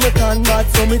mad, so me can bad,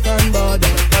 so me can bad.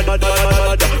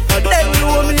 Them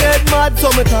know me head mad, so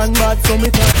me can bad, so me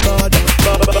can bad.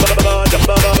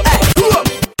 Hey, go up.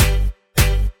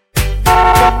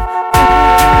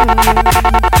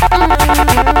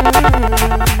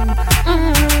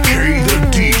 K the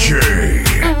DJ.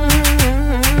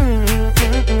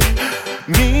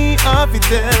 Me have to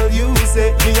tell you,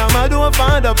 say me and my don't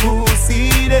find a pussy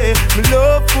there. Me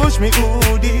love push me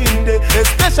hood in there,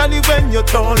 especially when you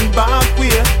turn back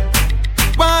way.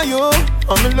 Why you?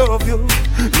 I me love you.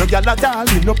 No gyal at all,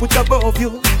 me no put above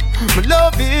you. Me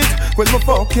love it when me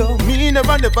fuck you. Me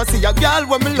never see a gyal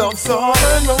when me love so.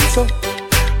 Turn round so,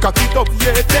 cock it up,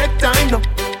 yeah, take time now.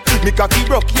 Me cocky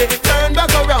broke, yeah, turn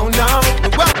back around now. Me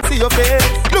want to see your face,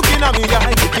 looking at me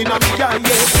eye, looking at me eye,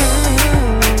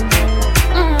 yeah.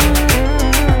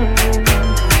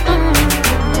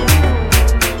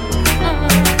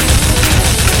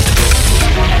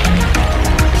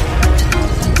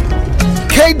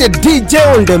 K the DJ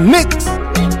on the mix.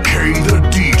 K the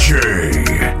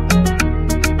DJ.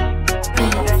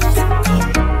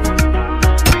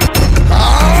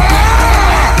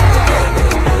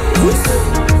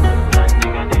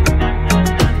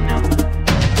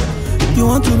 You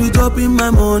want to be dropping my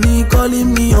money,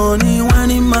 calling me honey,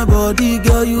 whining my body,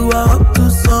 girl, you are up to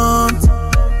something.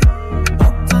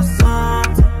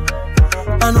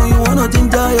 I know you wanna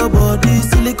ginger your body,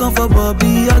 silicone for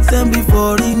Bobby, ask them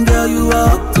before ring, girl, you are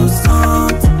up to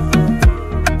something.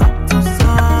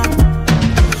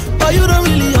 But you don't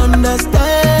really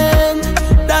understand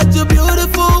that you're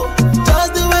beautiful,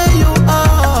 just the way you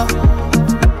are.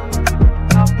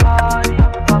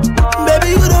 Baby,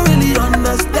 you don't really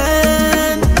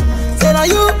understand. Say now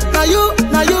you, now you,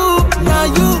 now you, now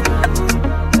you.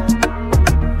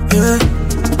 Yeah,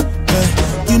 yeah.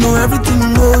 You know everything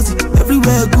goes.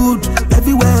 Everywhere good,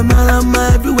 everywhere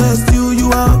malama, everywhere still you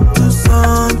are up to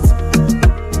something.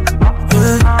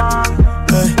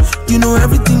 Yeah, you know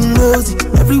everything rosy,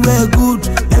 everywhere good,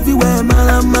 everywhere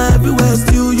malama, everywhere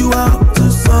still you are up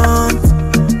to something.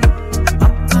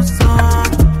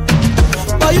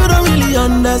 But you don't really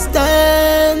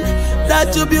understand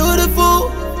that you're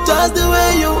beautiful, just the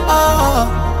way you are.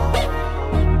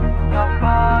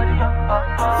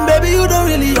 Baby, you don't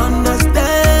really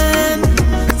understand.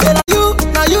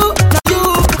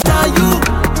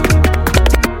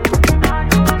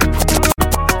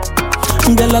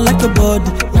 Girl, I like your body,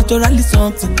 naturally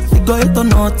something. You go it or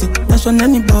nothing, that's on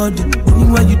anybody.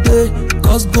 Anywhere you day,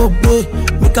 cause go pay.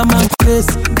 Make a man face,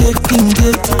 day king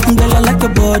day. Girl, I like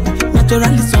your body,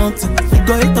 naturally something. You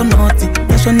go it or nothing,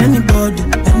 that's on anybody.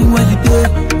 Anywhere you day,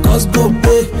 cause go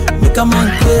pay. Make a man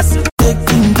face, day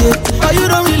king day. But you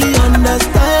don't really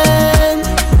understand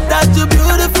that you're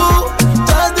beautiful,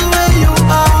 just the way you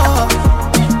are.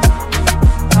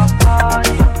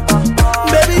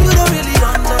 Baby, you don't really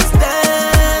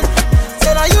understand.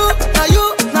 Say now you, now you,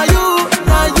 now you,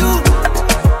 now you.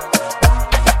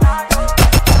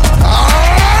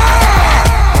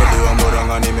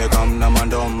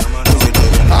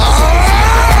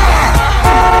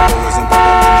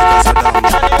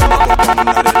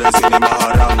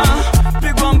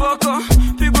 Pigwa mboko,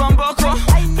 pigwa mboko,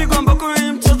 pigwa mboko,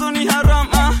 hii mchezo ni haram.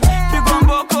 Pigwa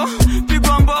mboko,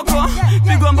 pigwa mboko,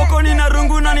 pigwa mboko, nina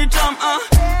rungu na ni tam.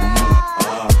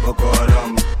 Boko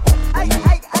Haram,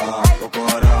 Boko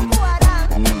Haram,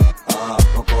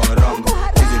 Boko Haram.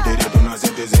 Hizi ndio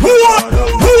tunazidi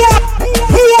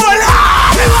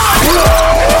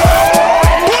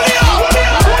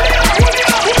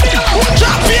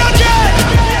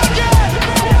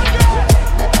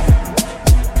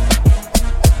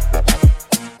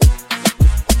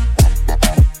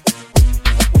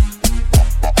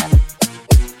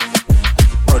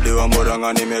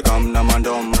nimekam na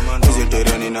mandom. Hizi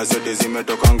tereni na zote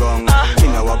zimetoka ngong.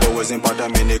 Kina wako wezi mpata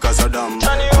mini kasadam.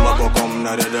 Kama bokom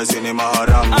na dada sini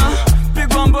maharam.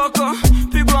 Pigwa mboko,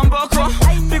 pigwa mboko,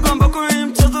 pigwa mboko, hii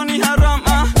mchezo ni haram.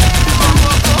 Pigwa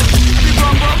mboko,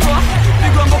 pigwa mboko,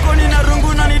 pigwa mboko, nina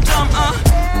rungu na ni tam.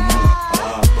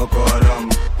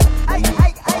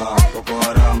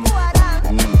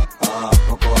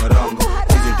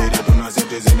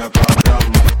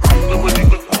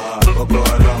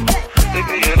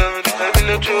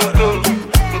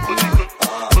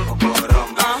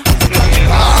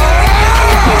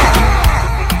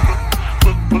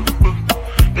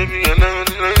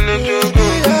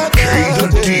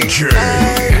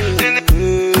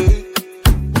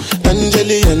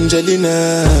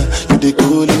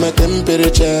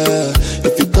 temperature.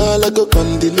 If you call, I go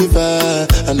come deliver.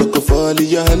 I no go fall in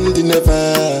your hand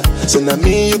never. So now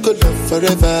me you could love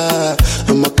forever.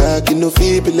 I'm a cocky no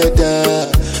feeble letter.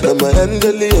 I'm a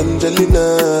Angelina.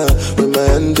 With my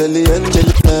Angelina.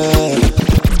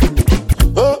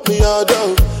 Oh, me all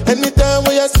down. Anytime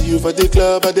when I see you for the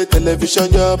club or the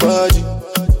television, your body.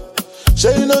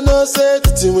 Sure you know say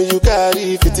the thing when you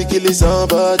carry 50 kill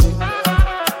somebody.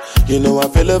 You know I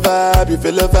feel a vibe, you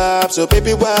feel a vibe, so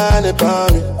baby whine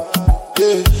about me.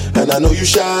 Yeah, and I know you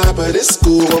shy, but it's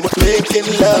cool when we're making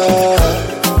love.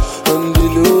 On the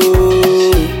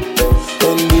low,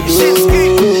 on the low,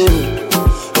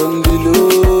 on the low,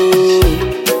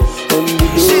 on the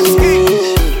low.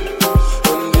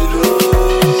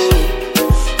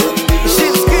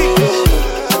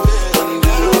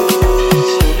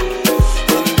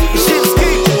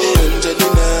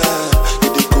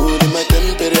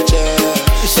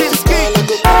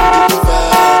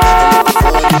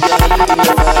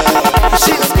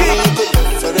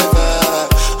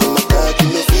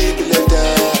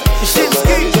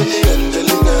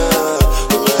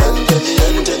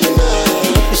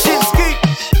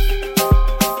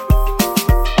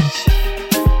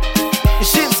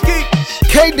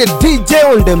 The DJ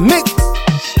on the mix.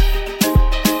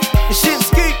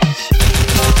 Shinski.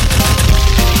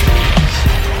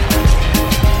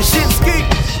 Shinski.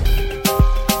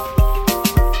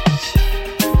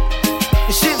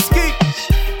 Shinski.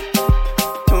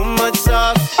 Too much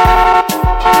sauce.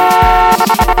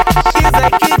 Kiza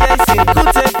kija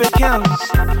isikute peke yangu,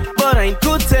 bora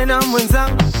nikute na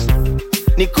mwenzangu.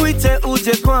 Nikuite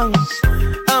uje kwangu,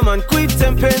 ama nikuite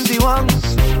mpenzi wangu.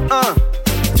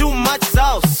 Too much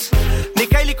sauce.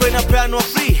 Nikaili kwena peanwa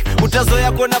free.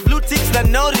 Utazoya kwena blue ticks na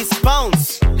no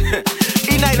response.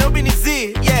 In Nairobi ni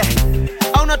Z, yeah.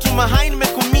 Auna tumahaini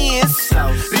mekumies.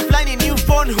 Reply ni new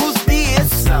phone, who's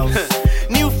this?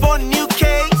 New phone, new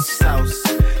case.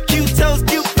 Cute toes,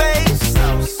 cute face.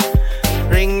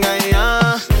 Ringa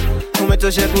ya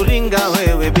umetosha kuringa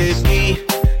wewe baby.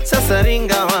 Sasa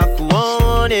ringa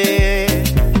wakuone.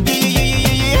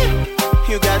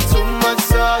 You got too much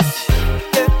sauce.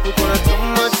 We're gonna too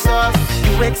much sauce.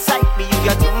 You excite me, you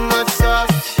got too much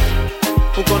sauce.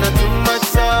 We're gonna too much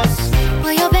sauce.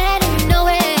 Well, you better know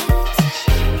it.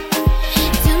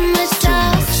 Too much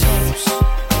sauce.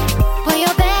 Well,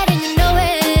 you better know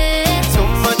it. Too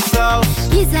much sauce.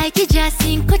 Giza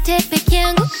ikijasi nkute peke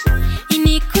yangu,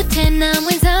 inikute na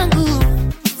mwenzangu.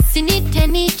 Sinite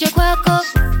nije kwako,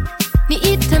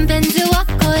 niite mpenzi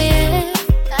wako, yeah.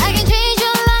 I can change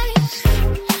your life.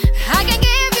 I can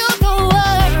give you the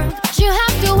world. But you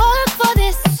have to work for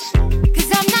this.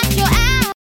 'Cause I'm not your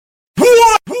ass.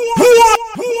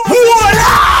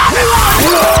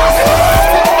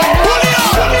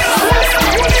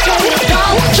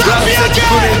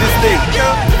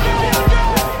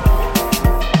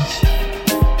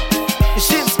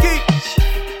 Shinski.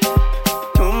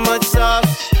 Too much sauce.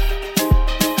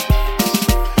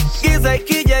 Giza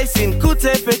ikija isinikute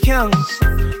peke yangu,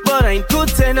 bora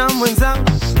nikute na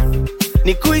mwenzangu.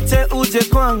 Nikuite uje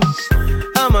kwangu,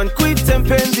 ama nikuite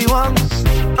mpenzi wangu.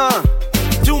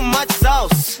 Too much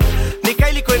sauce.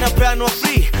 Nikaili kwena peanwa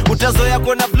free. Utazoya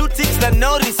kwena blue ticks na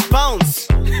no response.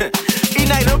 In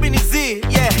Nairobi ni Z,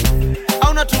 yeah.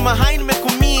 Auna tumahaini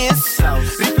mekumies.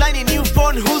 Reply ni new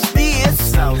phone, who's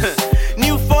this?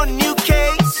 New phone, new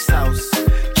case.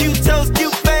 Cute toes,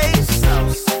 cute face.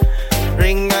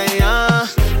 Ringa ya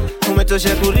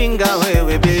umetosha kuringa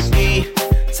wewe baby.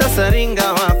 Sasa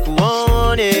ringa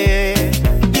wakuone.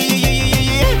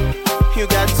 You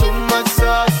got too much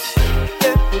sauce.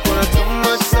 We're gonna too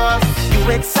much sauce.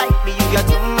 You excite me, you got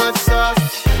too much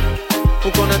sauce.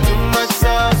 We're gonna too much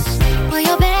sauce. Well,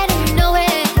 you better know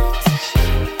it.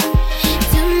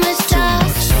 Too much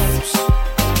sauce.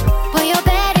 Well, you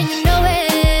better know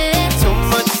it. Too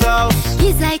much sauce.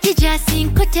 Giza ikijasi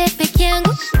nkute peke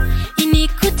yangu,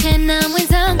 inikute na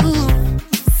mwenzangu.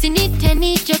 Sinite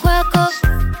nije kwako,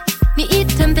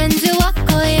 niite mpenzi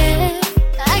wako, yeah.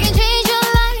 I can change your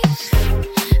life.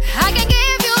 I can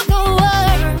give you the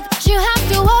world. But you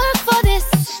have to work for this.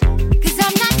 'Cause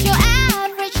I'm not your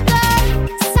average girl.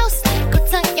 Sauce like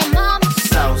Kutanya mama.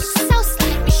 Sauce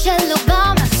like Michelle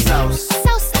Obama.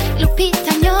 Sauce like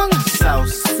Lupita Nyong'o.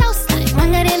 Sauce like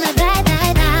Wangarema dai.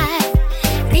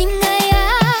 Ringa ya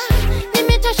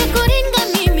nimetosha kuringa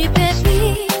mimi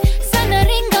baby. Sana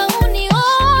ringa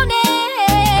unione.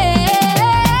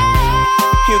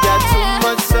 You got too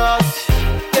much sauce.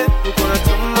 We're gonna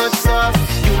too much sauce.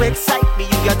 You excite me,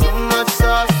 you got too much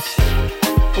sauce.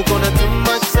 We're gonna too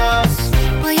much sauce.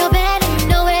 Well, you better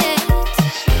know it.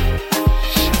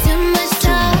 Too much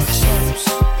sauce.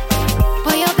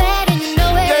 Well, you better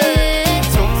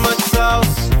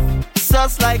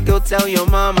tell your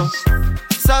mama.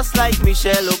 Sauce like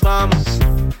Michelle Obama.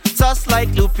 Sauce like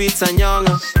Lupita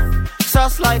Nyong'o.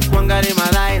 Sauce like Wangari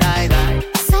Maathai.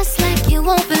 Sauce like you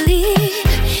won't believe.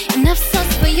 Enough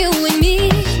sauce for you and me.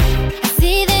 I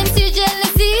see them too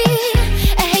jealousy.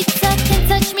 A hater can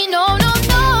touch me, no, no,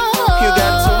 no. You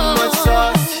got too much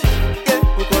sauce. Yeah,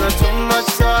 we're gonna too much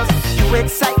sauce. You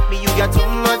excite me, you got too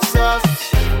much sauce.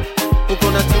 We're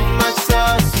gonna too much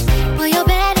sauce. Boy, you're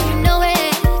bad and you know it.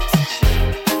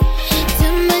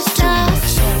 Too much sauce.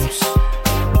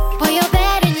 Boy, you're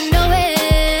bad and you know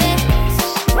it.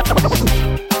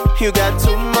 You got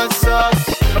too much sauce.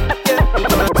 Yeah, we're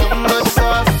gonna too much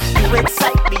sauce. You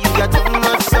excite me, you got too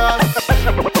much sauce.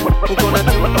 We're gonna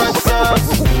too much sauce.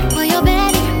 Boy, you're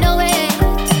bad and you know it.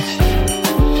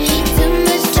 Too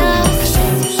much sauce.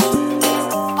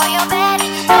 Boy, you're bad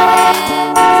and you know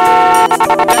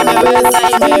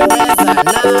Imeweza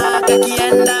na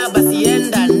kakienda basi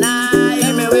enda na.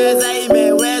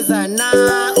 Imeweza na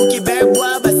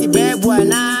ukibebwa basi bebwa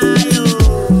nayo.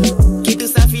 Kitu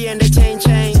safi ende chain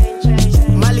chain.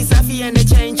 Mali safi ende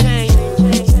chain chain.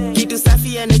 Kitu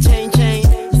safi ende chain chain.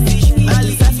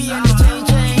 Mali safi ende chain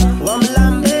chain.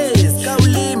 Wamlambez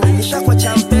kauli menisha kwa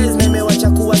champez na imewacha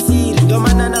kuwa siri. Ndio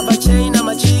maana na vachain na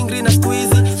machingri na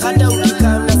squeezy. Hata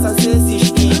ukikam na sansesi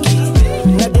shikiki.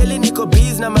 Na deli niko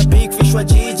biz na mabig fish wa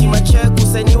jiji. Macheku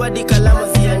sainiwa di kalama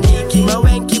ziandiki.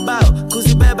 Mawenki bao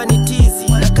kuzibeba ni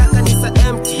tizi. Na kaka nisa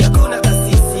empty hakuna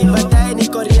kasisi. Baadaye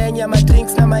niko rienya ma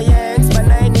drinks na mayengs.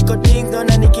 Banaye niko ding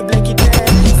dona nikibleki ten.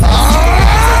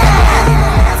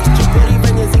 Kipori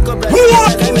venye ziko brad.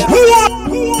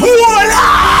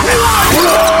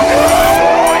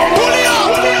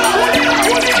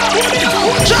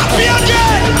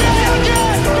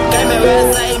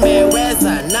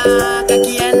 Imeweza na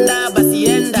kakienda basi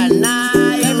enda na.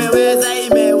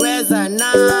 Imeweza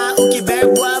na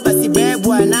ukibebwa basi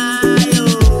bebwa nayo.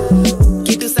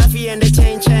 Kitu safi ende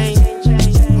chain chain.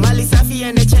 Mali safi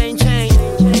ende chain chain.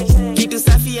 Kitu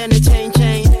safi ende chain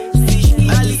chain.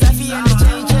 Mali safi ende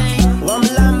chain chain.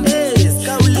 Wamlambez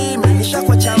kauli menisha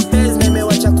kwa champez na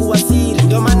imewacha kuwa siri.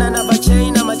 Ndio maana na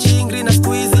vachain na machingri na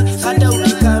squeezy. Hata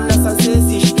ukikam na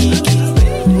sansesi shikiki.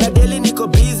 Na deli niko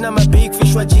biz na mabig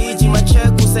fish wa jiji.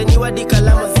 Macheku sainiwa di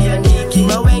kalama ziandiki.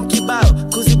 Mawenki bao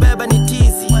kuzibeba ni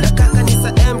tizi. Na kaka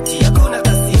nisa empty hakuna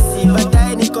kasisi.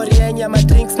 Baadaye niko rienya ma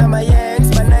drinks na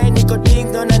mayengs. Banaye niko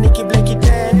ding dona nikibleki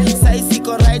ten. Sai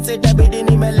siko right side abidi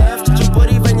nime left.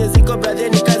 Chupori venye ziko brother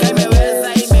nikaza.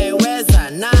 Imeweza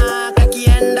na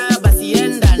kakienda basi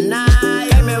enda na.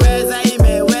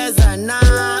 Imeweza na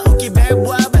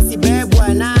ukibebwa basi bebwa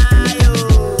nayo.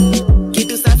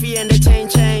 Kitu safi ende chain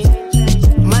chain.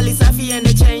 Mali safi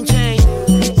ende chain chain.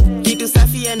 Kitu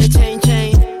safi ende chain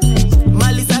chain.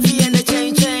 Mali safi ende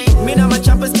chain chain. Mina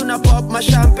machampes tuna pop ma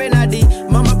champagne hadi.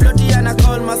 Mama ploti ana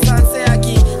call ma sanse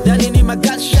aki. Dani ni ma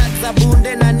gun shot za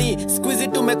bunde nani. Squeezy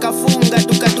tumekafunga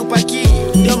tukatupaki.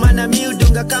 Ndio maana mi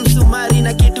udunga kamsumari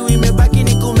na kitu imebaki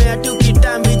ni kumea tu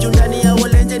kitambi. Jundani ya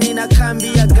wolenje nina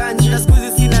kambi ya ganji. Na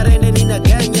squeezy sina rende nina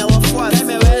ganya wafuasi.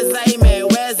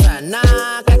 Imeweza na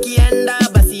kakienda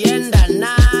basi enda na.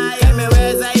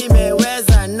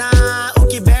 Imeweza na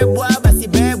ukibebwa basi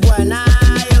bebwa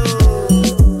nayo.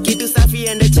 Kitu safi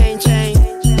ende chain chain.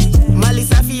 Mali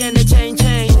safi ende chain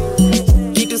chain.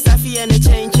 Kitu safi ende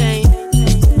chain chain.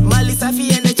 Mali safi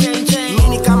ende chain chain.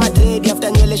 Mini kama dread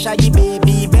after nyele shaggy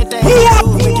baby. Better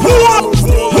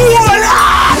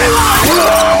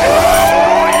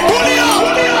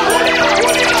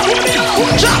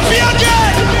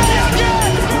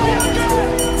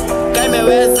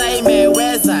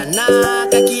imeweza na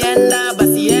kakienda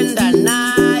basi enda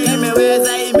na.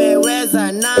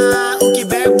 Imeweza na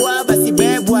ukibebwa basi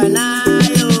bebwa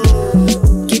nayo.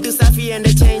 Kitu safi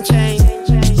ende chain chain.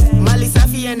 Mali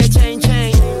safi ende chain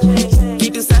chain.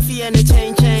 Kitu safi ende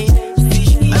chain chain.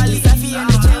 Mali safi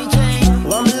ende chain chain.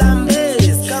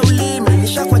 Wamlambez kauli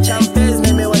menisha kwa champez na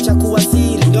imewacha kuwa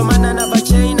siri. Ndio maana na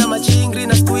vachain na machingri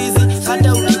na squeezy.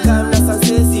 Hata ukikam na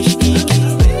sansesi shikiki.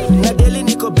 Na deli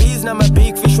niko biz na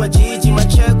mabig fish wa jiji.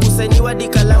 Macheku sainiwa di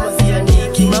kalama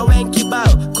ziandiki. Mawenki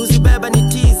bao kuzibeba ni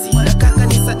tizi. Na kaka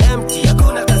nisa empty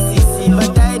hakuna kasisi.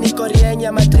 Baadaye niko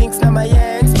rienya ma drinks na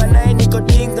mayengs. Banaye niko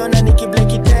ding dona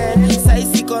nikibleki ten. Sai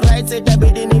siko right side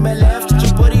abidi nime left.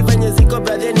 Chupori venye ziko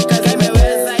brother nikaza.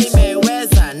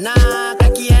 Imeweza na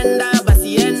kakienda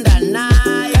basi enda na.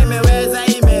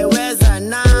 Imeweza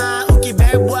na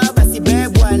ukibebwa basi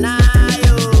bebwa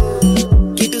nayo.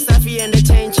 Kitu safi ende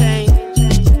chain chain.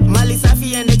 Mali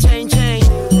safi ende chain chain.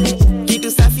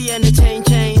 Kitu safi ende chain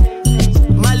chain.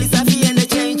 Mali safi ende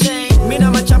chain chain.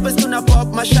 Mina machampes tuna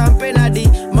pop ma champagne hadi.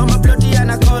 Mama ploti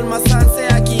ana call ma sanse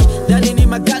aki. Dani ni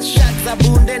ma gun shot za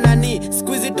bunde nani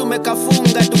squeeze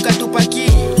tumekafunga tukatupaki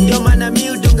ndio maana mi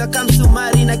udunga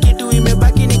kamsumari na kitu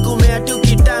imebaki ni kumea tu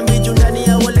kitambi jundani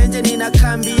ya Wolenje nina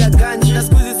kambi ya ganji na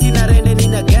squeeze sina rende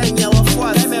nina ganya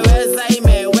wafuasi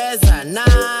imeweza na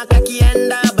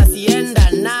kakienda basi enda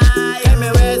na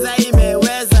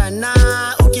imeweza na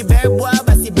ukibebwa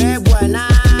basi bebwa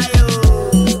nayo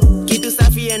kitu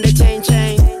safi ende chain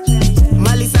chain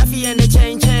mali safi ende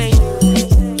chain chain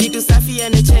kitu safi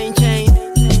ende chain chain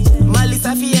mali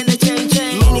safi ende chain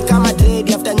chain mimi kama dread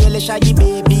after nywele shaggy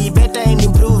baby better and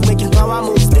improve making power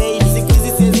moves daily siku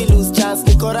hizi siwezi lose chance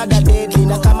niko rada deadly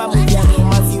na kama movie ya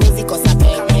romance siwezi kosa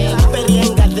pepe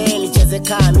perienga then nicheze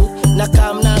kami na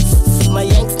kamna my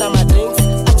yanks na my drinks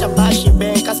acha bashi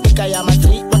bank speaker ya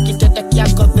matri wakiteta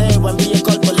kiako there wambie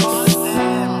call police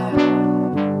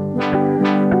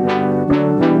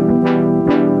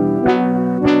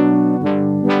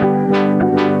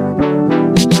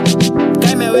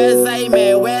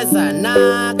imeweza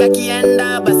na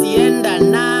kakienda basi enda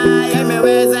na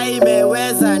imeweza